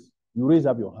ideas, you raise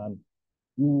up your hand.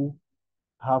 You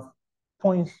have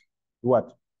points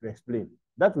to explain.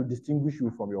 That will distinguish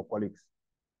you from your colleagues.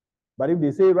 But if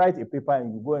they say write a paper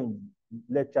and you go and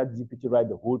let ChatGPT write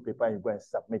the whole paper and you go and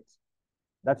submit,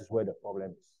 that is where the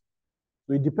problem is.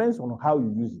 So it depends on how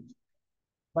you use it.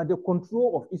 But the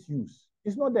control of its use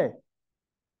is not there,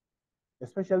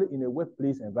 especially in a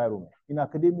workplace environment. In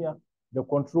academia, the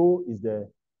control is the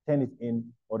turn it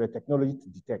in or the technology to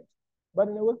detect. But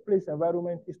in a workplace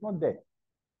environment, it's not there.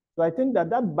 So I think that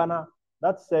banner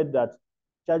that said that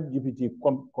ChatGPT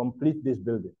complete this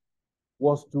building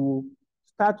was to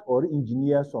start or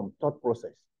engineer some thought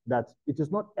process that it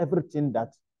is not everything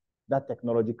that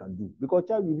technology can do, because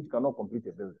ChatGPT cannot complete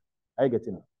a building. Are you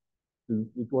getting it?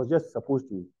 It was just supposed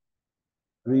to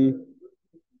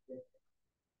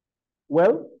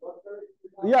well,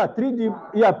 yeah,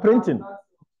 3D, yeah, printing.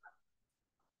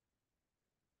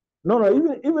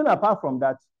 No, even apart from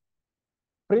that,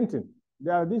 printing.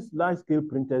 There are these large-scale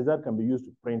printers that can be used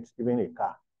to print even a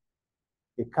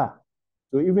car.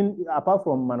 So even apart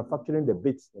from manufacturing the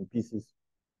bits and pieces,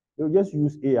 they'll just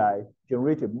use AI,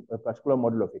 generate a particular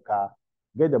model of a car,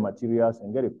 get the materials,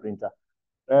 and get a printer.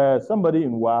 Somebody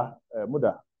in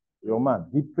Muda, your man,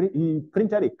 he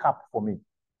printed a cap for me.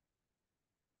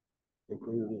 A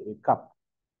cap.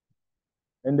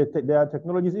 And there are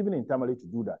technologies even internally to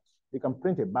do that. They can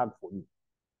print a bag for you.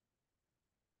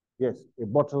 Yes, a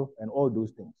bottle and all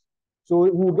those things. So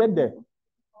we'll get there.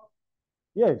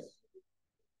 Yes.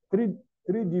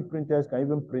 3D printers can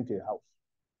even print a house.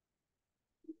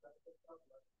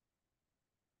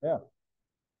 Yeah.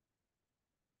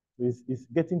 It's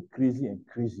getting crazy and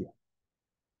crazier.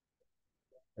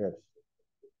 Yes.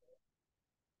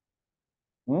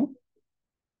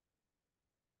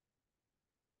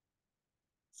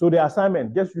 So the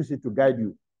assignment, just use it to guide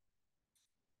you.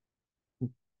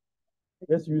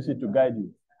 Just use it to guide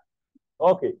you.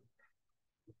 Okay.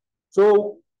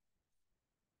 So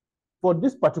for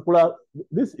this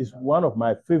is one of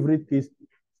my favorite case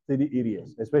study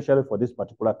areas, especially for this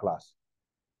particular class.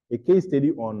 A case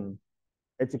study on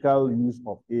ethical use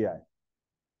of AI.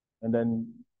 And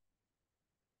then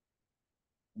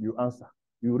you answer.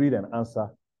 You read and answer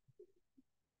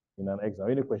in an exam.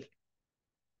 Any question?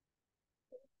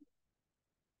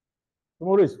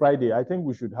 Tomorrow is Friday. I think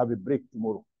we should have a break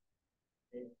tomorrow.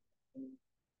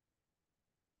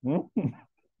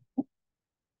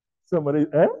 Somebody,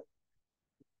 eh?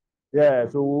 Yeah,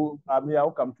 so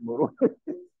I'll come tomorrow.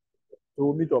 So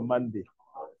we'll meet on Monday.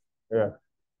 Yeah.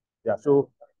 Yeah.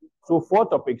 So 4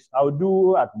 topics. I'll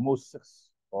do at most 6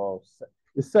 or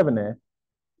 7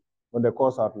 on the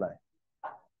course outline.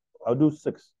 I'll do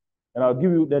 6. And I'll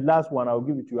give you the last one, I'll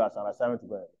give it to you as an assignment.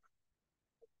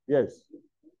 Yes.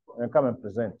 And come and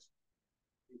present.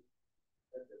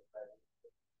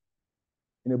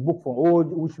 In a book form. Oh,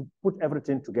 we should put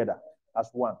everything together as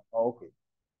one. Oh, okay.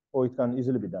 Oh, it can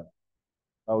easily be done.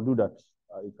 I'll do that.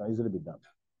 It can easily be done.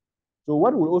 So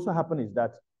what will also happen is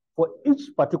that for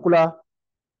each particular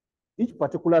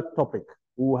topic,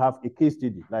 we will have a case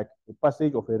study, like a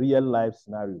passage of a real life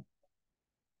scenario.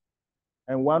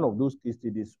 And one of those case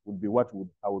studies would be what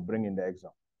I would bring in the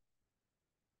exam.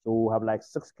 So we'll have like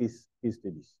 6 case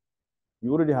studies.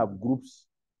 You already have groups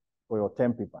for your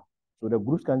term paper. So the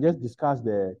groups can just discuss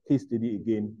the case study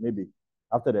again, maybe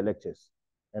after the lectures.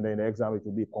 And then the exam, it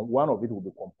will be, one of it will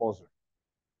be compulsory.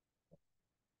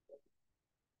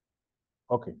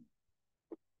 Okay.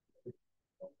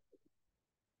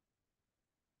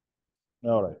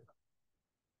 All right.